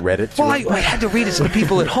you just read it to Well, them? I had to read it to the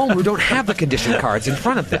people at home who don't have the condition cards in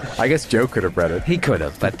front of them. I guess Joe could have read it. He could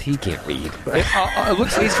have, but he can't read. It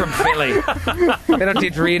looks like he's from Philly. They don't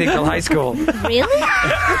teach reading till high school. Really?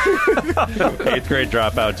 8th grade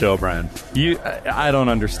dropout Joe O'Brien. I don't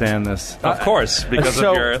understand this. Of course, because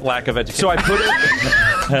of your lack of education. So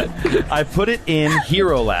I put it in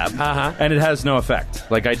Hero Lab, and it has no effect.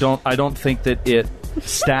 Like I don't think that it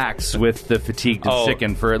stacks with the fatigued and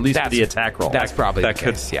sickened for at least the attack roll. That's probably that the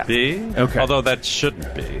could case, yeah. be. Okay. Although that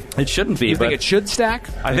shouldn't be. It shouldn't be. You but think it should stack?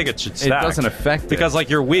 I think it should stack. It doesn't affect because it. like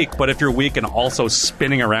you're weak, but if you're weak and also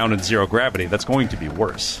spinning around in zero gravity, that's going to be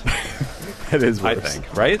worse. It is worse. I think,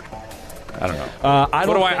 right? I don't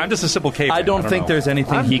know. I'm just a simple caveman. I don't think there's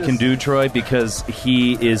anything he can do, Troy, because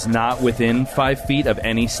he is not within 5 feet of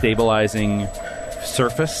any stabilizing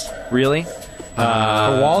surface, really.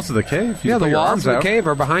 The walls of the cave. Yeah, the walls of the cave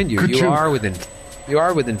are behind you. You are within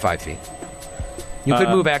 5 feet. You could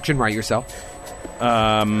move action right yourself.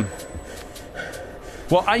 Well,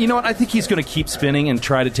 you know what? I think he's going to keep spinning and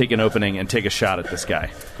try to take an opening and take a shot at this guy.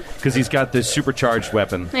 Because he's got this supercharged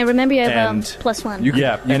weapon. I remember you have +1.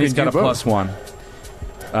 And he's got a +1.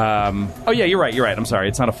 Oh, yeah, you're right. I'm sorry.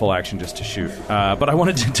 It's not a full action just to shoot. But I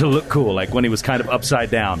wanted it to look cool. Like when he was kind of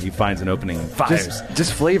upside down, he finds an opening and fires.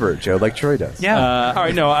 Just flavor it, Joe, like Troy does. Yeah. All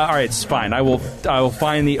right, no, all right, it's fine. I will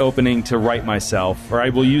find the opening to right myself, or I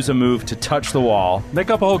will use a move to touch the wall.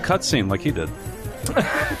 Make up a whole cutscene like he did.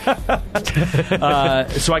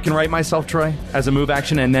 So I can right myself, Troy, as a move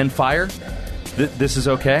action and then fire? This is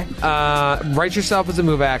okay? Right yourself as a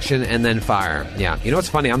move action and then fire. Yeah. You know what's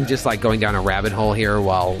funny? I'm just like going down a rabbit hole here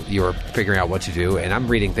while you're figuring out what to do, and I'm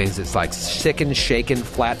reading things that's like sickened, shaken,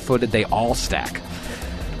 flat-footed. They all stack.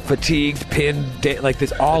 Fatigued, pinned, like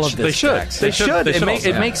this. All of this stacks. They should.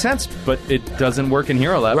 It makes sense, but it doesn't work in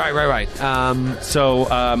Hero Lab. Right. So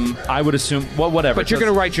I would assume, well, whatever. But you're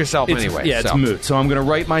going to right yourself anyway. Yeah, it's moot. So I'm going to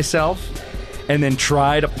right myself and then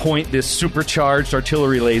try to point this supercharged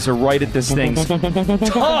artillery laser right at this thing's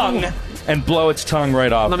tongue and blow its tongue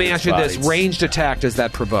right off. Let me ask you this. Ranged attack, does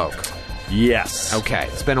that provoke? Yes. Okay.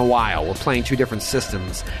 It's been a while. We're playing 2 different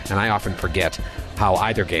systems, and I often forget how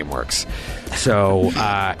either game works. So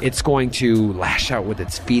it's going to lash out with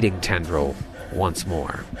its feeding tendril once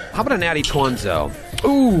more. How about a natty Twonzo?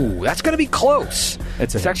 Ooh, that's going to be close.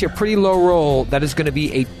 It's actually a pretty low roll. That is going to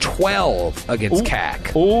be a 12 against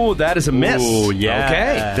CAC. Oh, that is a miss. Ooh, yeah.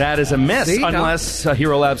 Okay. That is a miss, See, unless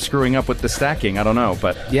Hero Lab's screwing up with the stacking. I don't know,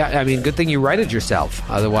 but... Yeah, I mean, good thing you righted yourself.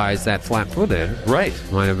 Otherwise, that flat-footed right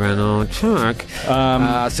might have been on check.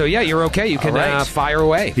 So, yeah, you're okay. You can fire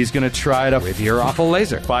away. He's going to try to... With your awful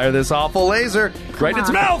laser. Fire this awful laser right in its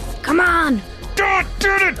mouth. Come on. God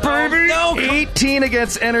did it, baby! No. 18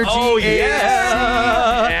 against energy. Oh,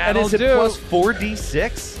 yes. And is it do. plus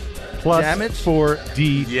 4d6? Plus damage?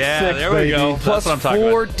 4d6, Yeah, there we baby. go. Plus That's what I'm talking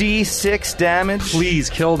about. 4d6 damage. Please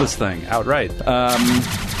kill this thing outright.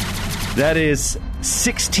 That is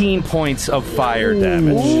 16 points of fire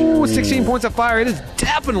damage. Ooh, 16 points of fire. It is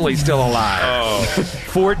definitely still alive. Oh.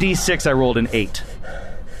 4d6, I rolled an 8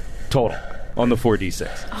 total on the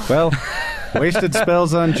 4d6. Well, wasted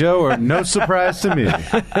spells on Joe are no surprise to me.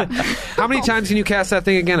 How many times can you cast that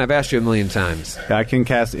thing again? I've asked you a million times. I can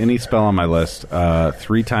cast any spell on my list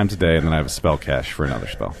 3 times a day, and then I have a spell cache for another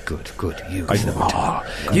spell. Good. Use them all.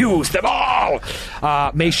 Use them all!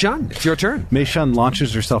 Mei Shun, it's your turn. Mei Shun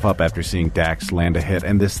launches herself up after seeing Dax land a hit,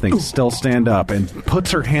 and this thing still stand up, and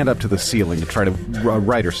puts her hand up to the ceiling to try to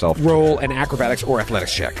right herself. Roll an acrobatics or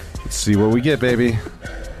athletics check. Let's see what we get, baby.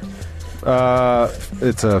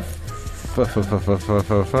 It's a...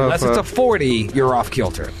 Unless it's a 40, you're off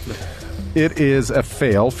kilter. It is a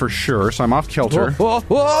fail for sure, so I'm off kilter.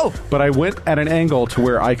 Whoa! But I went at an angle to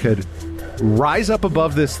where I could rise up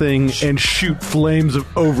above this thing and shoot flames of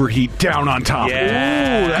overheat down on top.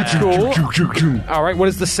 Yeah. Ooh, that's cool. All right, what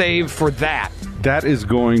is the save for that? That is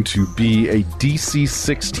going to be a DC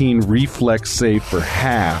 16 reflex save for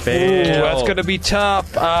half. Fail. Ooh, that's going to be tough.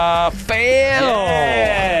 Fail.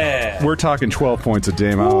 Yeah. We're talking 12 points of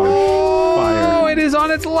damage. Oh, it is on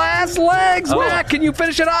its last legs. Mac, can you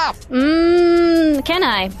finish it off? Can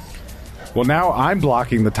I? Well, now I'm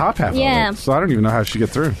blocking the top half of it, so I don't even know how she get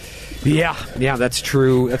through. Yeah, that's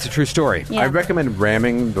true. That's a true story. I recommend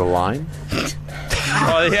ramming the line.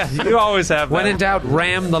 Oh, yeah, you always have that. When in doubt,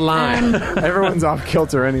 ram the line. Everyone's off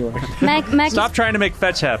kilter anyway. Mac Stop trying to make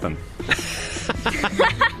fetch happen.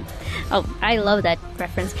 Oh, I love that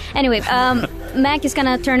reference. Anyway, Mac is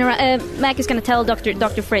gonna turn around. Mac is gonna tell Dr.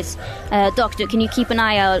 Friss, Doctor, can you keep an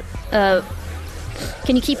eye out?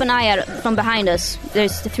 Can you keep an eye out from behind us?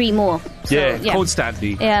 There's 3 more. So,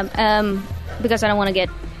 constantly. Yeah, because I don't want to get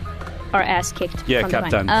our ass kicked. Yeah, from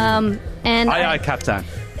Captain. behind. Aye, Captain.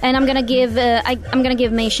 And I'm gonna give I'm gonna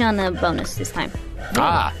give Mei Shun a bonus this time.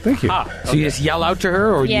 Thank you. So you just yell out to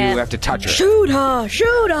her, or you have to touch her? Shoot her!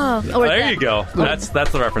 Or there you go. That's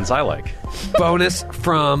the reference I like. Bonus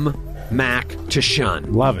from Mac to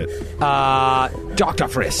Shun. Love it. Dr.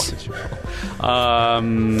 Friss.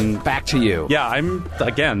 Back to you. Yeah, I'm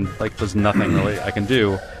again like there's nothing really I can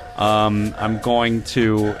do. I'm going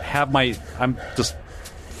to have I'm just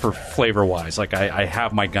for flavor wise, like I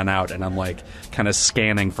have my gun out and I'm like kind of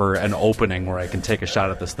scanning for an opening where I can take a shot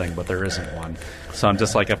at this thing, but there isn't one. So I'm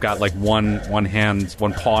just like I've got like one hand,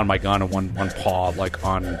 one paw on my gun and one paw like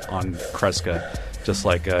on Kreska, just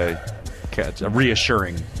like a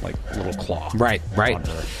reassuring like little claw. Right.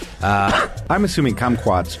 I'm assuming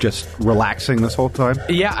Kumquat's just relaxing this whole time.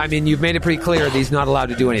 Yeah, I mean, you've made it pretty clear that he's not allowed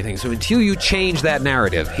to do anything. So until you change that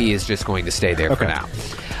narrative, he is just going to stay there for now,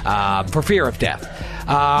 for fear of death.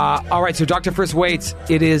 All right, so Dr. Friss waits.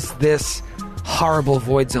 It is this horrible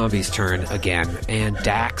void zombie's turn again, and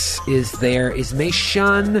Dax is there. Is Mei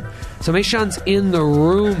Shun? So Mei Shun's in the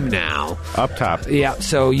room now. Up top. Yeah,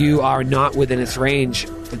 so you are not within its range.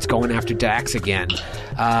 It's going after Dax again.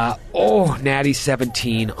 Natty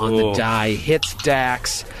 17 on the die. Hits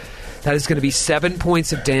Dax. That is going to be 7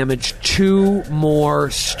 points of damage, 2 more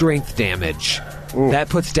strength damage. That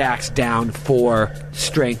puts Dax down 4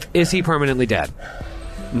 strength. Is he permanently dead?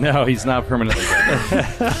 No, he's not permanently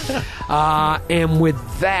dead. And with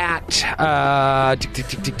that,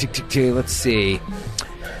 let's see.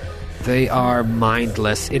 They are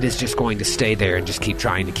mindless. It is just going to stay there and just keep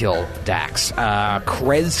trying to kill Dax.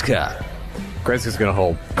 Kreska. Kreska's going to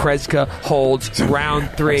hold. Kreska holds round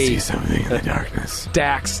 3. I see something in the darkness.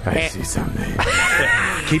 Dax. I see something.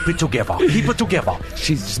 Keep it together. Keep it together.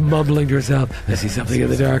 She's just mumbling to herself. I see something in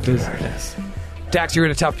the darkness. Dax, you're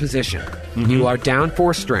in a tough position. Mm-hmm. You are down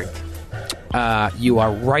 4 strength. You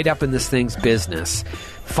are right up in this thing's business.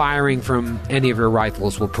 Firing from any of your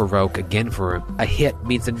rifles will provoke, again, for a hit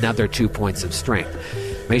means another 2 points of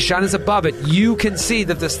strength. Mei Shun is above it. You can see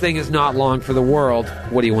that this thing is not long for the world.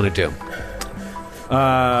 What do you want to do?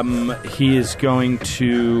 He is going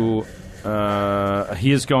to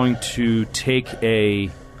take a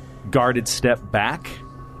guarded step back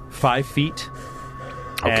 5 feet.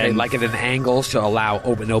 Okay, like at an angle to allow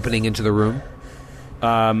an opening into the room?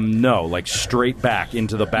 No, like straight back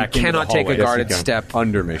into the back. You cannot take a guarded step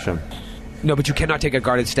under Mei Shun. No, but you cannot take a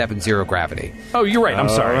guarded step in 0 gravity. Oh, you're right. I'm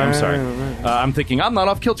sorry. I'm thinking I'm not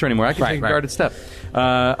off kilter anymore. I can take a guarded step.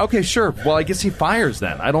 Okay, sure. Well, I guess he fires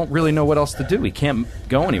then. I don't really know what else to do. He can't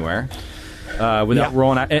go anywhere without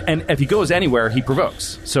rolling out. And if he goes anywhere, he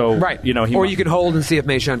provokes. So or you can hold and see if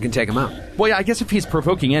Mei Shun can take him out. Well, yeah, I guess if he's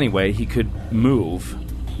provoking anyway, he could move.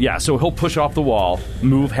 Yeah, so he'll push off the wall,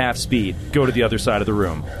 move half speed, go to the other side of the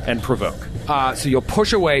room, and provoke. So you'll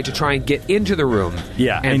push away to try and get into the room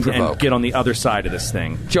and provoke. And get on the other side of this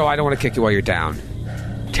thing. Joe, I don't want to kick you while you're down.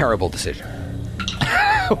 Terrible decision.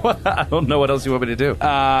 I don't know what else you want me to do.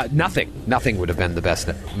 Nothing. Nothing would have been the best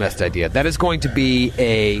idea. That is going to be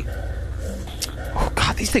a... Oh,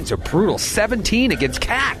 God, these things are brutal. 17 against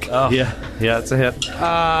CAC. Oh. Yeah, it's a hit.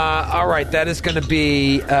 All right, that is going to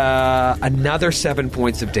be another 7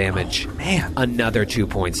 points of damage. Oh, man. Another 2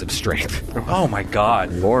 points of strength. Oh, my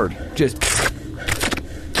God. Lord. Just...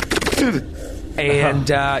 And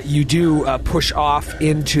you do push off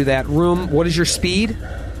into that room. What is your speed?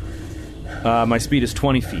 My speed is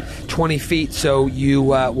 20 feet. 20 feet, so you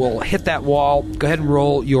will hit that wall. Go ahead and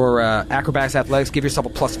roll your acrobatics athletics. Give yourself a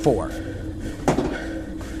 +4.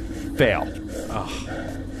 Fail.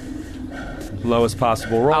 Lowest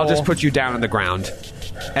possible roll. I'll just put you down on the ground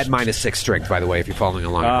at -6 strength, by the way, if you're following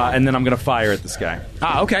along. And then I'm going to fire at this guy.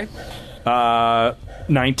 Okay.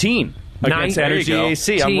 19 against energy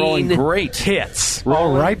AC. I'm rolling great hits.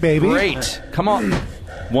 All right, baby. Great. Come on.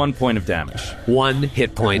 1 point of damage. 1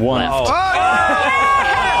 hit point left.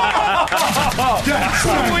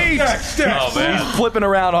 Sweet! Oh, man. He's flipping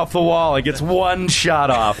around off the wall. He gets one shot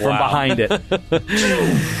off from behind it.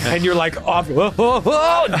 And you're like, off.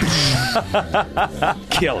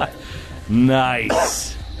 Kill it.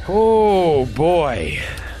 Nice. Oh, boy.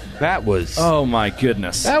 That was... Oh, my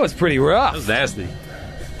goodness. That was pretty rough. That was nasty.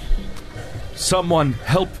 Someone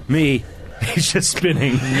help me. He's just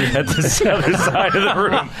spinning at the other side of the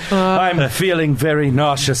room. I'm feeling very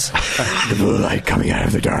nauseous. The blue light coming out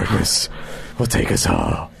of the darkness will take us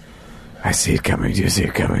all. I see it coming. Do you see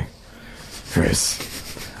it coming? Chris,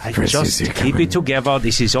 Just keep it together.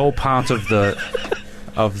 This is all part of the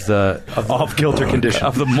off-kilter condition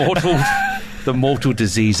of the mortal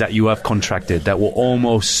disease that you have contracted that will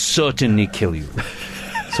almost certainly kill you.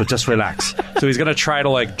 So just relax. So he's gonna try to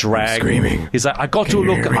like drag. I'm screaming. He's like, I've got to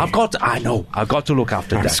look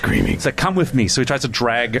after I'm Dax. screaming. He's like, come with me. So he tries to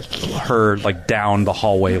drag her like down the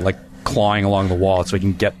hallway, like clawing along the wall, so he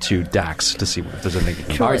can get to Dax to see if there's anything he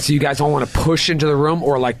can All right, so you guys all want to push into the room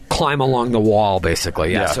or like climb along the wall,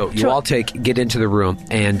 basically. Yeah. So you all get into the room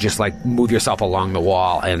and just like move yourself along the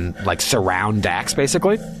wall and like surround Dax,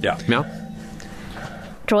 basically. Yeah. Yeah.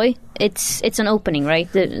 Troy, it's an opening, right?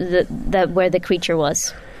 The where the creature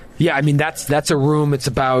was. Yeah, I mean, that's a room. It's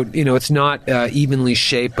about, it's not evenly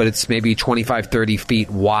shaped, but it's maybe 25, 30 feet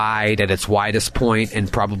wide at its widest point and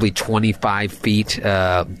probably 25 feet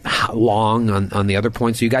long on the other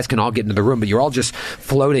point. So you guys can all get into the room, but you're all just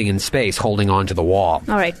floating in space, holding on to the wall.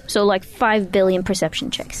 All right, so like 5 billion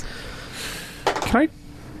perception checks. Can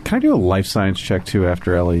I do a life science check, too,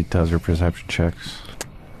 after Ellie does her perception checks?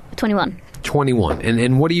 21. 21.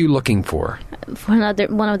 And what are you looking for? For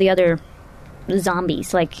one of the other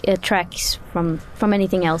zombies, like tracks from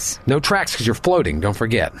anything else. No tracks because you're floating, don't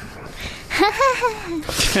forget.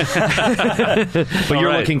 But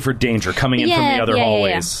you're looking for danger coming in from the other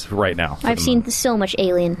hallways right now. I've seen so much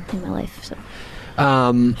Alien in my life.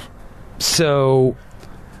 So...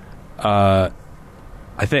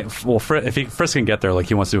 I think, well, if Frisk can get there, like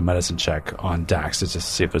he wants to do a medicine check on Dax to just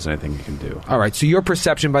see if there's anything he can do. All right, so your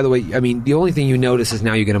perception, by the way, I mean, the only thing you notice is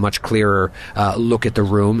now you get a much clearer look at the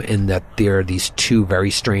room, in that there are these two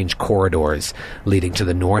very strange corridors leading to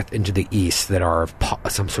the north and to the east that are of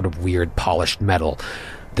some sort of weird polished metal.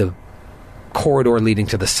 The corridor leading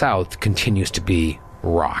to the south continues to be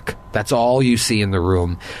rock. That's all you see in the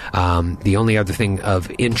room. The only other thing of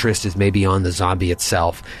interest is maybe on the zombie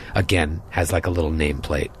itself. Again, has like a little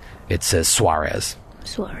nameplate. It says Suarez.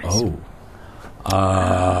 Suarez.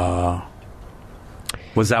 Oh.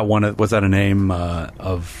 Was that a name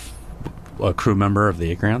of a crew member of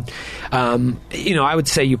the Acreon? I would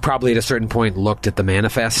say you probably at a certain point looked at the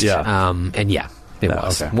manifest. Yeah. And yeah, it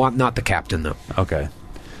was. Okay. Not the captain, though. Okay.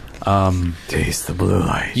 Taste the blue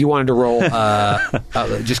light. You wanted to roll,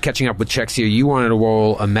 just catching up with checks here, you wanted to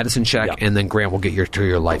roll a medicine check, and then Grant will get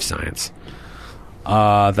your life science.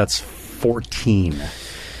 That's 14.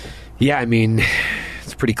 Yeah, I mean,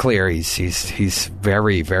 it's pretty clear. He's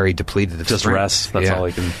very, very depleted of just strength. Rest. That's all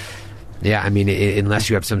he can. Yeah, I mean,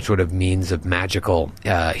 unless you have some sort of means of magical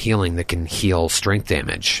healing that can heal strength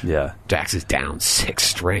damage. Yeah. Dax is down 6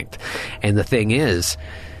 strength. And the thing is,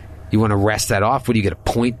 you want to rest that off. What do you get, a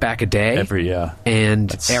point back a day? And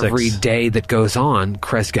that's every 6. day that goes on,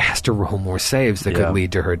 Kreska has to roll more saves that could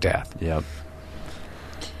lead to her death. Yep.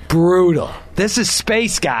 Brutal. This is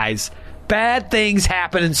space, guys. Bad things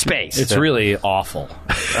happen in space. It's really awful.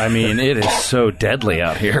 I mean, it is so deadly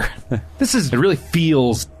out here. It really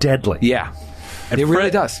feels deadly. Yeah. It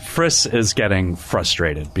really does. Frisk is getting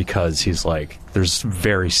frustrated because he's like, there's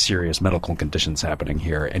very serious medical conditions happening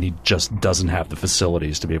here, and he just doesn't have the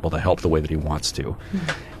facilities to be able to help the way that he wants to.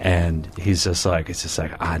 And he's just like,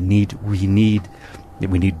 we need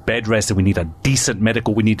We need bed rest, and we need a decent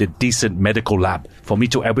medical lab for me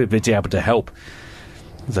to be able to help.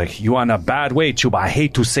 It's like, you are in a bad way, Chuba. I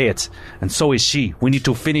hate to say it. And so is she. We need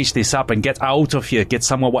to finish this up and get out of here. Get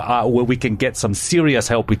somewhere where we can get some serious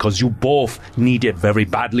help, because you both need it very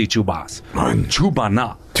badly, Chubas. 1, Chuba,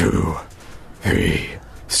 na. 2, 3,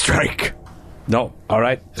 strike. No, all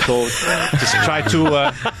right. So just try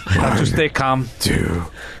to stay calm. 2,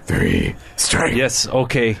 3, strike. Yes,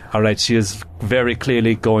 okay. All right, she is very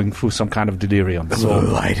clearly going through some kind of delirium. The so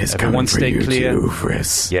blue light is coming for stay you clear. too,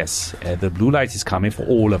 Friss. Yes, the blue light is coming for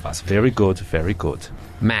all of us. Very good, very good.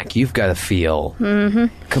 Mac, you've got to feel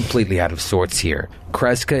completely out of sorts here.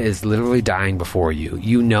 Kreska is literally dying before you.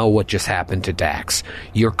 You know what just happened to Dax.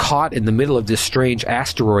 You're caught in the middle of this strange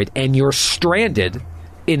asteroid, and you're stranded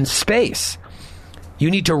in space. You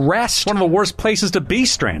need to rest. One of the worst places to be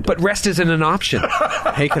stranded. But rest isn't an option.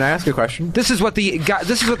 Hey, can I ask a question? This is what the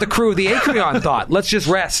crew of the Acreon thought. Let's just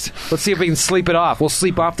rest. Let's see if we can sleep it off. We'll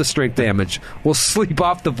sleep off the strength damage. We'll sleep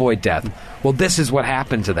off the void death. Well, this is what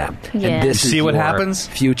happened to them. Yeah. And this You is see what your happens?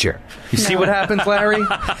 Future. You see what happens, Larry?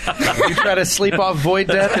 You try to sleep off void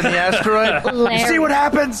death in the asteroid? Larry. You see what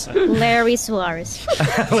happens? Larry Suarez.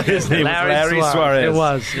 His name was Larry Suarez. It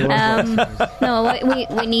was. No,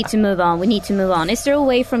 we need to move on. We need to move on. Is there a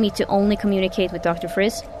way for me to only communicate with Dr.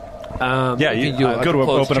 Frizz? Yeah, you go to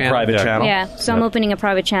open a private channel. Yeah, so I'm opening a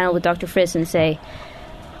private channel with Dr. Frizz and say,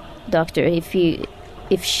 Doctor,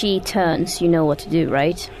 if she turns, you know what to do,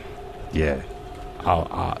 right? Yeah.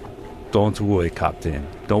 Don't worry, Captain.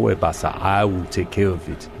 Don't worry about that. I will take care of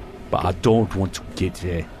it. But I don't want to get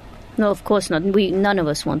there. No, of course not. None of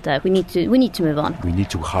us want that. We need to move on. We need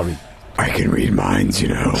to hurry. I can read minds, you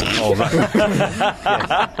know. Oh, right.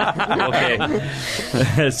 Okay.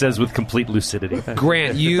 It says with complete lucidity.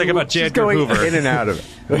 Grant, you Think about J. Edgar Going Hoover. in and out of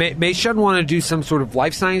it. May Shun want to do some sort of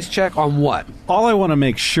life science check on what? All I want to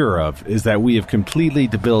make sure of is that we have completely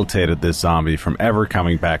debilitated this zombie from ever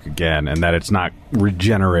coming back again, and that it's not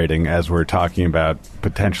regenerating as we're talking about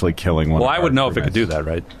potentially killing one. Well, of I our would know if it could crewmates. do that,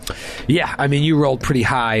 right? Yeah, I mean, you rolled pretty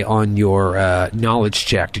high on your knowledge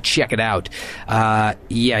check to check it out.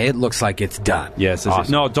 Yeah, it looks like it's done. Yes.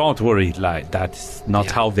 Awesome. No, don't worry. Like, that's not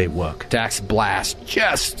how they work. Dax Blast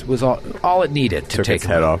just was all it needed to Took take its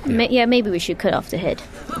head off. Yeah, maybe we should cut off the head.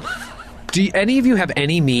 Do any of you have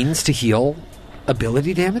any means to heal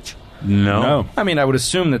ability damage? No. I mean, I would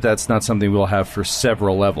assume that that's not something we'll have for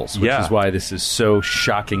several levels, which Yeah. is why this is so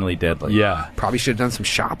shockingly deadly. Yeah. Probably should have done some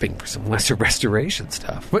shopping for some lesser restoration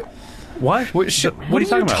stuff. What? What are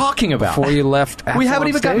you talking about? Before you left, We haven't Absalom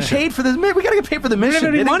even gotten Station. paid for this. We got to get paid for the mission. have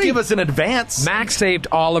any They didn't money. give us an advance. Max saved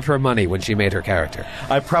all of her money when she made her character.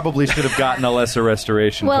 I probably should have gotten a lesser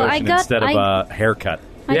restoration Well, potion instead of a haircut.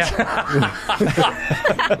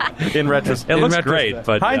 In retrospect, It looks great,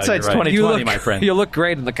 but hindsight's you're right. 2020, my friend. You look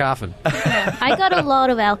great in the coffin. I got a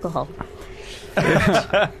lot of alcohol.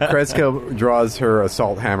 Kreska draws her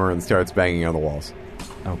assault hammer and starts banging on the walls.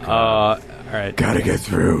 All right. Gotta get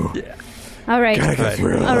through. All right. Gotta get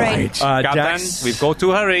through the All right. light. Captain, Dax, we've got to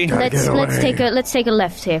hurry. Let's take a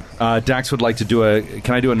left here. Dax would like to do a.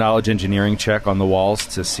 Can I do a knowledge engineering check on the walls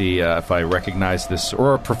to see if I recognize this,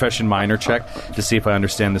 or a profession minor check to see if I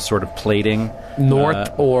understand this sort of plating? North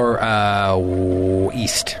or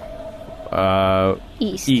east?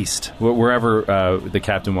 East. East, wherever the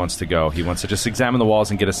captain wants to go. He wants to just examine the walls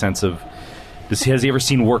and get a sense of. Has he ever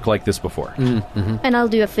seen work like this before? And I'll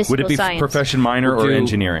do a physical Would it be science. profession minor or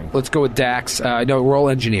engineering? Let's go with Dax. No, roll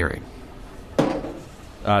engineering.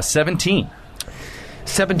 17.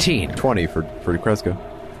 17. 20 for Kreska.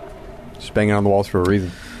 Just banging on the walls for a reason.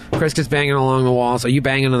 Kreska's banging along the walls. Are you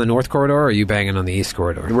banging on the north corridor or are you banging on the east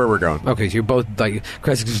corridor? Where we're going. Okay, so you're both like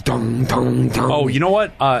Kreska's just dong dong dong. Oh, you know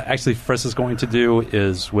what? Actually, Friss is going to do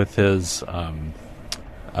is with his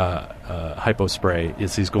hypo spray.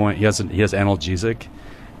 Is he has analgesic,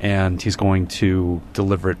 and he's going to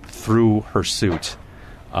deliver it through her suit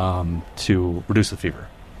to reduce the fever.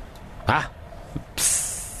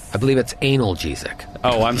 I believe it's analgesic.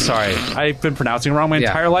 Oh, I'm sorry. I've been pronouncing it wrong my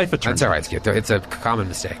entire life. It turns That's all right, Skip. It's a common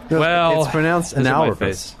mistake. Well, it's pronounced is it my analogous.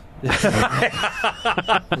 face?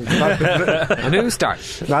 A new start.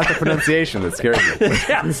 Not the pronunciation that scares me.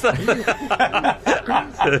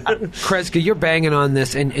 Kreska, you're banging on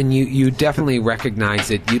this, and you definitely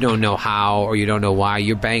recognize it. You don't know how or you don't know why.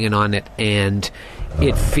 You're banging on it, and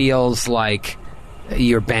it feels like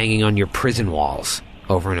you're banging on your prison walls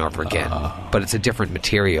over and over again. But it's a different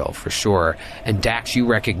material, for sure. And Dax, you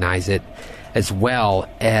recognize it as well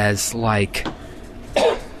as, like...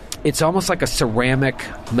 It's almost like a ceramic,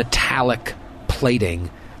 metallic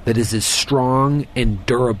plating that is as strong and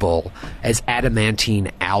durable as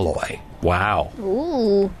adamantine alloy. Wow.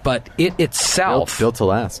 Ooh. But it itself Built to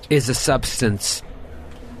last. is a substance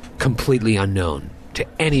completely unknown to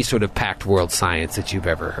any sort of packed world science that you've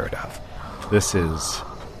ever heard of. This is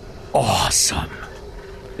awesome.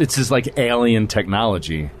 It's just like alien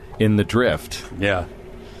technology in the drift. Yeah.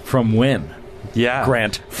 From when? Yeah.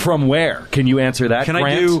 Grant, from where? Can you answer that, Can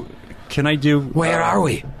Grant? I do... Where are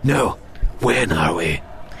we? No. When are we?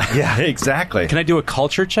 Yeah, exactly. Can I do a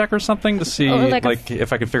culture check or something to see,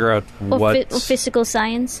 if I can figure out what... Or physical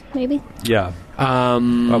science, maybe? Yeah.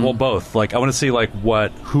 Well, both. Like, I want to see, like,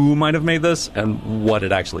 who might have made this and what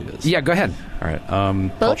it actually is. Yeah, go ahead. All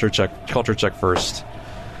right. Culture check first.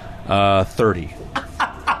 30.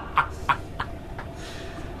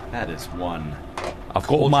 That is one. I've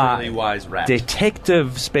got my wise rat.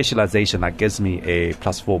 detective specialization that gives me a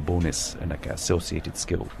 +4 bonus and like associated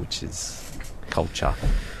skill, which is culture.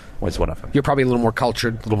 What's one of them? You're probably a little more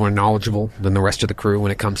cultured, a little more knowledgeable than the rest of the crew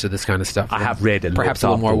when it comes to this kind of stuff. I have read a perhaps a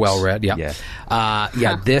little more well-read.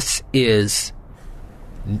 Yeah. This is,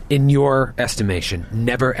 in your estimation,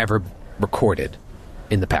 never ever recorded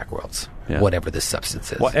in the Pack Worlds. Yeah. Whatever this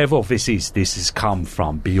substance is. Whatever this has come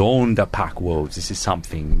from beyond the Pack Worlds. This is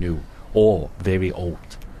something new or very old.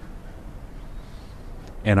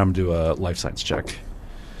 And I'm do a life science check.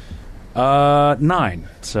 9,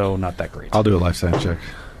 so not that great. I'll do a life science check.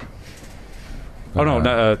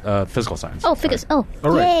 Physical science. Oh, figures. Oh,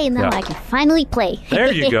 right. yay! Now Yeah. I can finally play.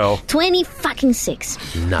 There you go.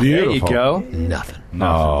 20-6. Nothing. There you go. Nothing.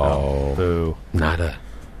 No. Boo. Nada.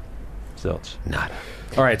 Zilch. Nada.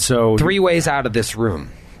 All right, so 3 ways out of this room.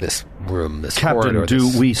 This Captain, corridor, do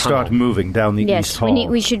this we start tunnel. moving down the east Yes, hall?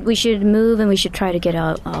 we should move, and we should try to get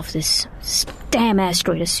out off this damn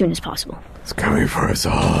asteroid as soon as possible. It's coming for us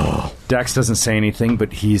all. Dax doesn't say anything,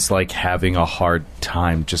 but he's like having a hard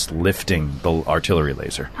time just lifting the artillery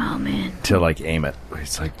laser Oh man, to like aim it.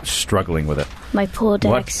 He's like struggling with it. my poor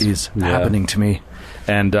Dax. What is happening to me?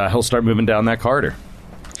 And he'll start moving down that corridor.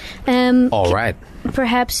 All right.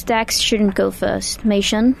 Perhaps Dax shouldn't go first. Mei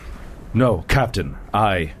Shun? No, Captain,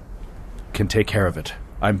 I can take care of it.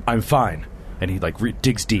 I'm fine. And he like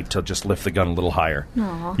digs deep to just lift the gun a little higher.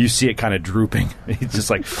 Aw. You see it kind of drooping. He's just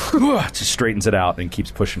like just straightens it out and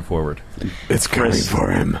keeps pushing forward. It's coming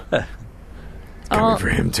for him. It's coming for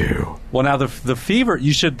him too. Well, now the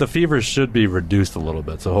fever should be reduced a little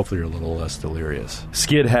bit, so hopefully you're a little less delirious.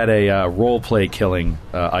 Skid had a role play killing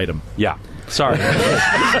item. Yeah. Sorry.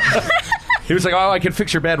 He was like, "Oh, I can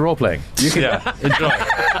fix your bad role playing." Enjoy.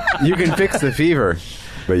 You can fix the fever,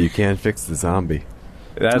 but you can't fix the zombie.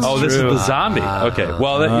 That's This is true. the zombie. Okay.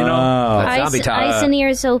 Well, Zombie time. Eyes and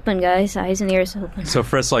ears open, guys. Eyes and ears open. So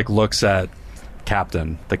Frisk like looks at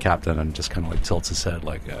the captain, and just kind of like tilts his head,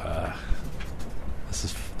 like,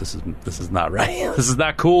 "This is not right. This is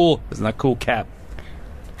not cool. This is not cool, Cap."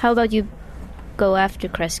 How about you go after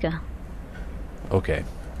Kreska? Okay.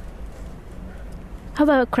 How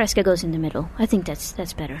about Kreska goes in the middle? I think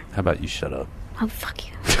that's better. How about you shut up? Oh, fuck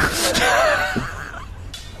you.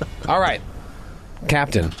 All right.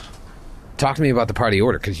 Captain, talk to me about the party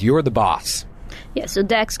order, because you're the boss. Yeah, so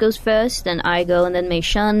Dax goes first, then I go, and then Mei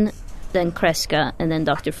Shun, then Kreska, and then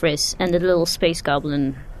Dr. Friss, and the little space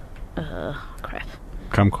goblin... crap.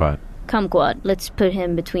 Kumquat. Kumquat. Let's put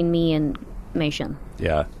him between me and Mei Shun.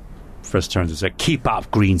 Yeah. Frisk turns and says, "Keep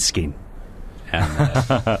up, Greenskin." And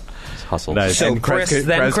just hustles. Nice. So And Chris, Kreska-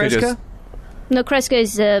 then Kreska Kreska? just- No, Kreska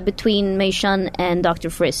is between Mei Shun and Dr.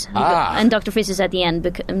 Friss. And Dr. Friss is at the end,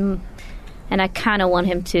 and I kind of want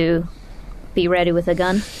him to be ready with a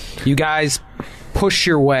gun. You guys push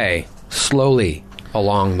your way slowly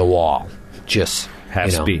along the wall. Just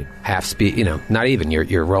Half speed. Half speed, not even.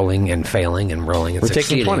 You're rolling and failing and rolling and We're taking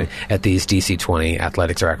succeeding 20. at these DC 20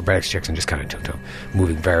 athletics or acrobatics checks and just kind of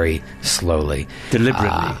moving very slowly.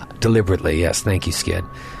 Deliberately, yes. Thank you, Skid.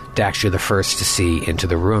 Dax, you're the first to see into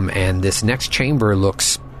the room, and this next chamber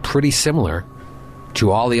looks pretty similar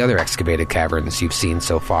to all the other excavated caverns you've seen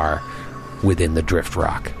so far within the Drift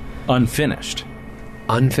Rock. Unfinished.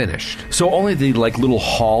 Unfinished. So only the like little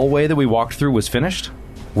hallway that we walked through was finished?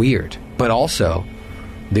 Weird. But also,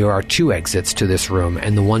 there are 2 exits to this room,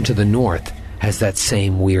 and the one to the north has that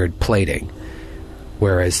same weird plating.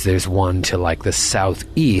 Whereas there's one to like the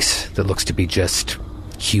southeast that looks to be just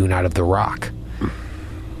hewn out of the rock.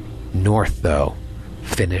 North, though,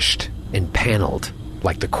 finished and paneled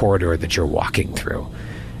like the corridor that you're walking through.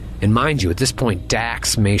 And mind you, at this point,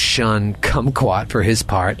 Dax may shun Kumquat for his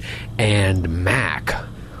part, and Mac.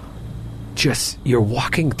 You're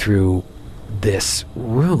walking through this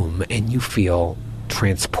room, and you feel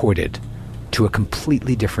transported to a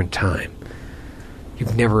completely different time.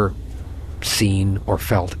 You've never seen or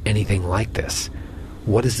felt anything like this.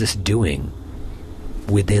 what is this doing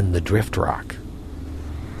within the drift rock?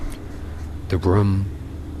 The room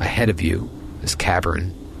ahead of you, this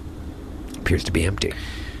cavern, appears to be empty.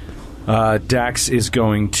 Dax is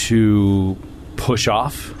going to push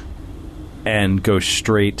off and go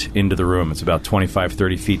straight into the room. It's about 25,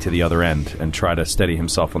 30 feet to the other end, and try to steady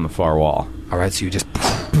himself on the far wall. All right, so you just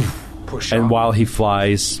push And off. while he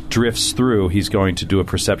drifts through, he's going to do a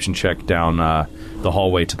perception check down the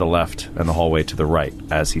hallway to the left and the hallway to the right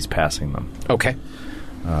as he's passing them. Okay.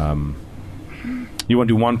 You want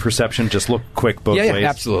to do one perception? Just look quick both ways? Yeah,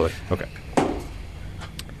 absolutely. Okay.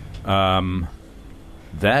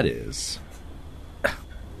 That is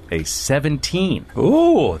a 17.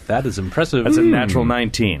 Ooh, that is impressive. That's a natural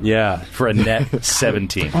 19. Yeah. For a net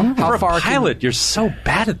 17. For a pilot, you're so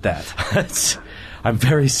bad at that. I'm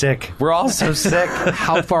very sick. We're all so sick.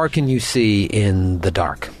 How far can you see in the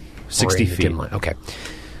dark? 60 Or in the feet. dim light? Okay.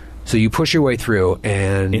 So you push your way through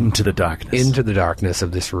and... Into the darkness. Into the darkness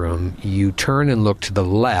of this room. You turn and look to the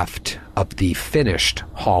left up the finished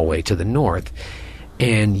hallway to the north,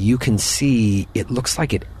 and you can see it looks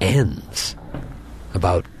like it ends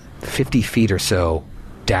about 50 feet or so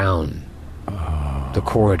down the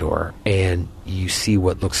corridor, and you see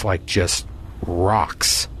what looks like just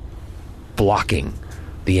rocks blocking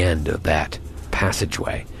the end of that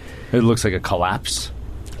passageway. It looks like a collapse.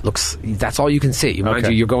 That's all you can see. Mind Okay.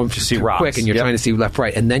 you, you're going Just see too rocks. quick, and you're Yep. trying to see left,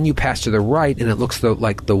 right, and then you pass to the right, and it looks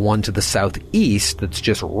like the one to the southeast that's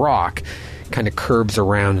just rock, kind of curves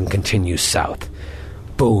around and continues south.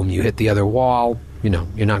 Boom! You hit the other wall. You know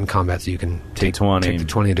you're not in combat, so you can take the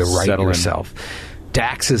 20 to right settle in. yourself.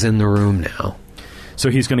 Dax is in the room now. So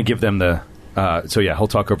he's going to give them the... he'll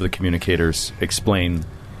talk over the communicators, explain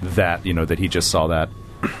that, that he just saw that.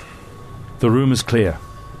 The room is clear.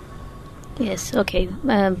 Yes, okay.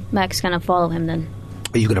 Mac's gonna follow him then.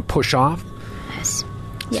 Are you going to push off? Yes.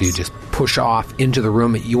 So you just push off into the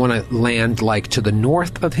room. You want to land like to the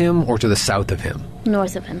north of him or to the south of him?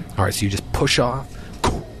 North of him. All right, so you just push off.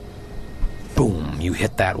 Boom, you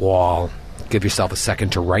hit that wall. Give yourself a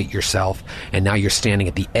second to right yourself, and now you're standing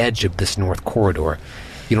at the edge of this north corridor.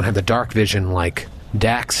 You don't have the dark vision like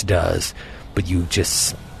Dax does, but you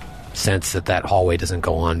just sense that hallway doesn't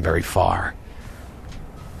go on very far.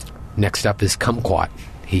 Next up is Kumquat.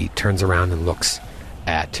 He turns around and looks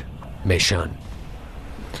at Mei Shun.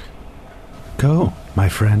 Go, my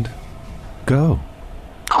friend. Go.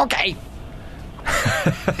 Okay.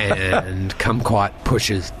 And Kumquat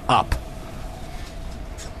pushes up.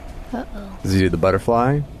 Uh-oh. Does he do the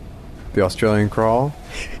butterfly? The Australian crawl?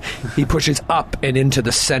 He pushes up and into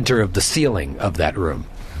the center of the ceiling of that room.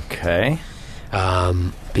 Okay.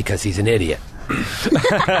 Because he's an idiot.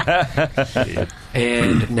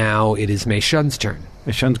 And now it is Mei Shun's turn.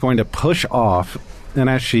 Mei Shun's going to push off, and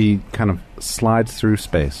as she kind of slides through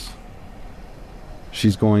space,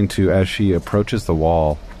 she's going to, as she approaches the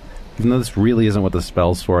wall, even though this really isn't what the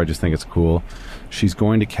spell's for, I just think it's cool, she's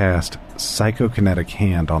going to cast Psychokinetic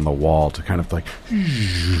Hand on the wall to kind of like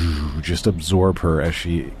just absorb her as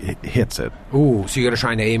she hits it. Ooh, so you're going to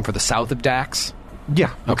try and aim for the south of Dax?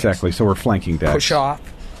 Yeah, Okay. exactly. So we're flanking Dax. Push off.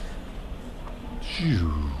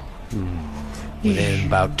 Within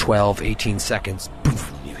about 12, 18 seconds,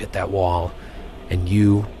 poof, you hit that wall, and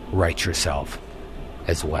you right yourself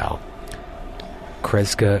as well.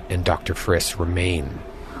 Kreska and Dr. Friss remain.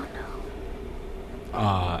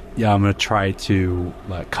 Yeah, I'm gonna try to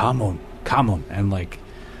come on, and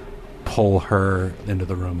pull her into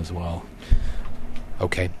the room as well.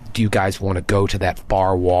 Okay. Do you guys want to go to that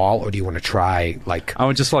far wall, or do you want to try, I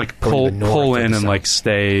would just Go to pull the north pull or in the and south?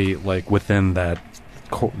 stay within that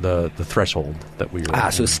the threshold that we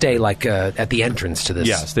were. so stay at the entrance to this.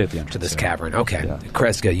 Yeah, stay at the entrance, to this yeah. cavern. Okay, Yeah.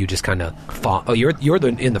 Kreska, you just kind of fall. Oh, you're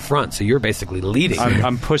in the front, so you're basically leading.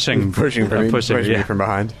 I'm pushing, Pushing I'm me, pushing, pushing yeah. me from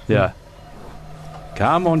behind. Yeah.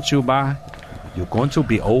 Come on, Chuba. You're going to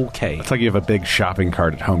be okay. It's like you have a big shopping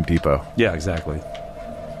cart at Home Depot. Yeah, exactly.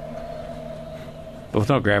 But with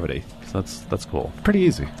no gravity. So that's cool. Pretty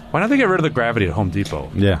easy. Why don't they get rid of the gravity at Home Depot?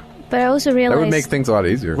 Yeah. But I also That realized... would make things a lot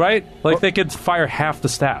easier. Right? They could fire half the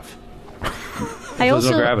staff. There's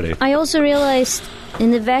no gravity. I also realized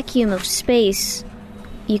in the vacuum of space,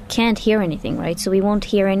 you can't hear anything, right? So we won't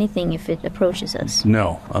hear anything if it approaches us.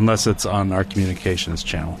 No, unless it's on our communications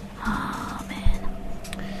channel. Oh,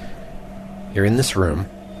 man. You're in this room.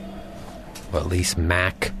 Well, at least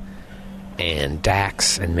Mac and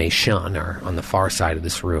Dax and Mei Shun are on the far side of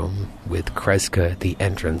this room, with Kreska at the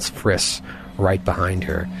entrance, Friss right behind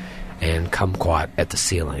her, and Kumquat at the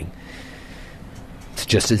ceiling. It's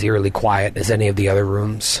just as eerily quiet as any of the other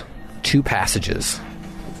rooms. 2 passages,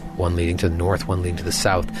 one leading to the north, one leading to the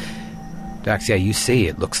south. Dax, yeah, you see,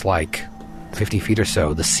 it looks like 50 feet or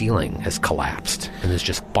so, the ceiling has collapsed and is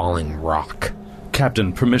just falling rock.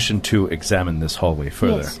 Captain, permission to examine this hallway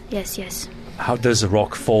further. Yes. How does a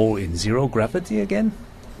rock fall in zero gravity again?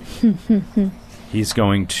 He's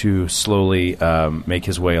going to slowly make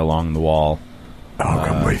his way along the wall. I'll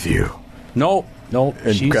come with you. No. And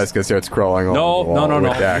Kreska starts crawling along the wall No.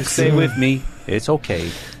 with You Dax. stay with me. It's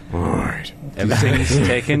okay. All right. Everything's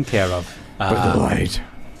taken care of. But the light.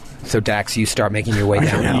 So, Dax, you start making your way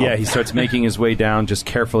down. Yeah, he starts making his way down just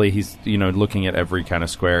carefully. He's, looking at every kind of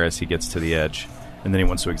square as he gets to the edge. And then he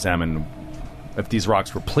wants to examine if these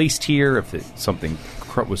rocks were placed here, if something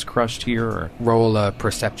was crushed here. Or Roll a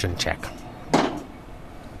perception check.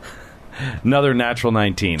 Another natural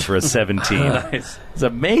 19 for a 17. Nice. It's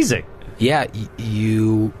amazing. Yeah,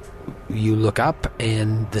 you look up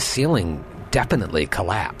and the ceiling definitely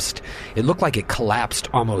collapsed. It looked like it collapsed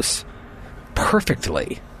almost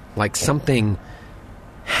perfectly, like something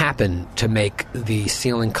happened to make the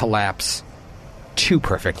ceiling collapse too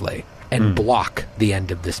perfectly and block the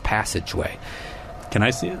end of this passageway. Can I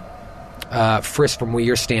see it? Frisk, from where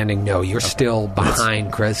you're standing, no, you're still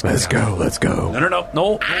behind Kreska. Let's go.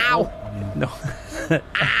 No. Ow! No.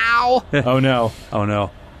 Ow! Oh, no. Oh,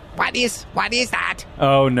 no. What is that?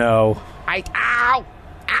 Oh, no. Ow!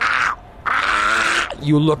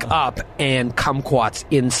 You look up and Kumquat's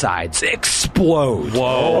insides explode.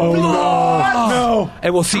 Whoa. No.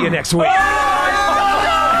 And we'll see you next week.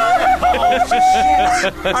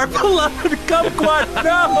 Our beloved Kumquat,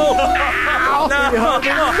 no! No!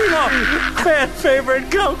 Fan favorite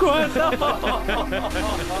Kumquat,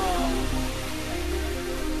 no!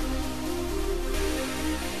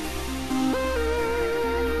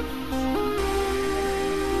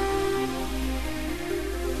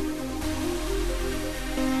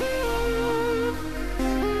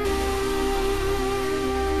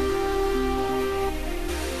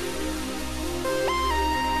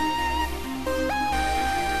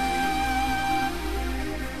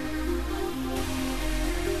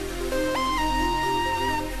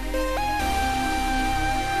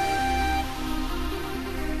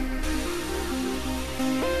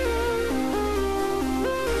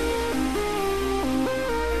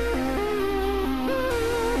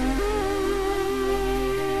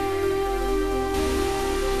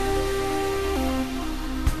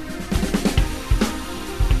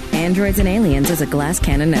 Androids and Aliens is a Glass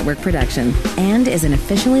Cannon Network production and is an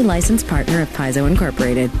officially licensed partner of Paizo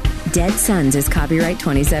Incorporated. Dead Suns is copyright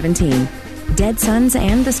 2017. Dead Suns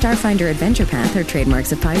and the Starfinder Adventure Path are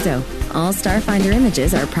trademarks of Paizo. All Starfinder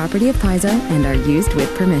images are property of Paizo and are used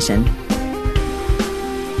with permission.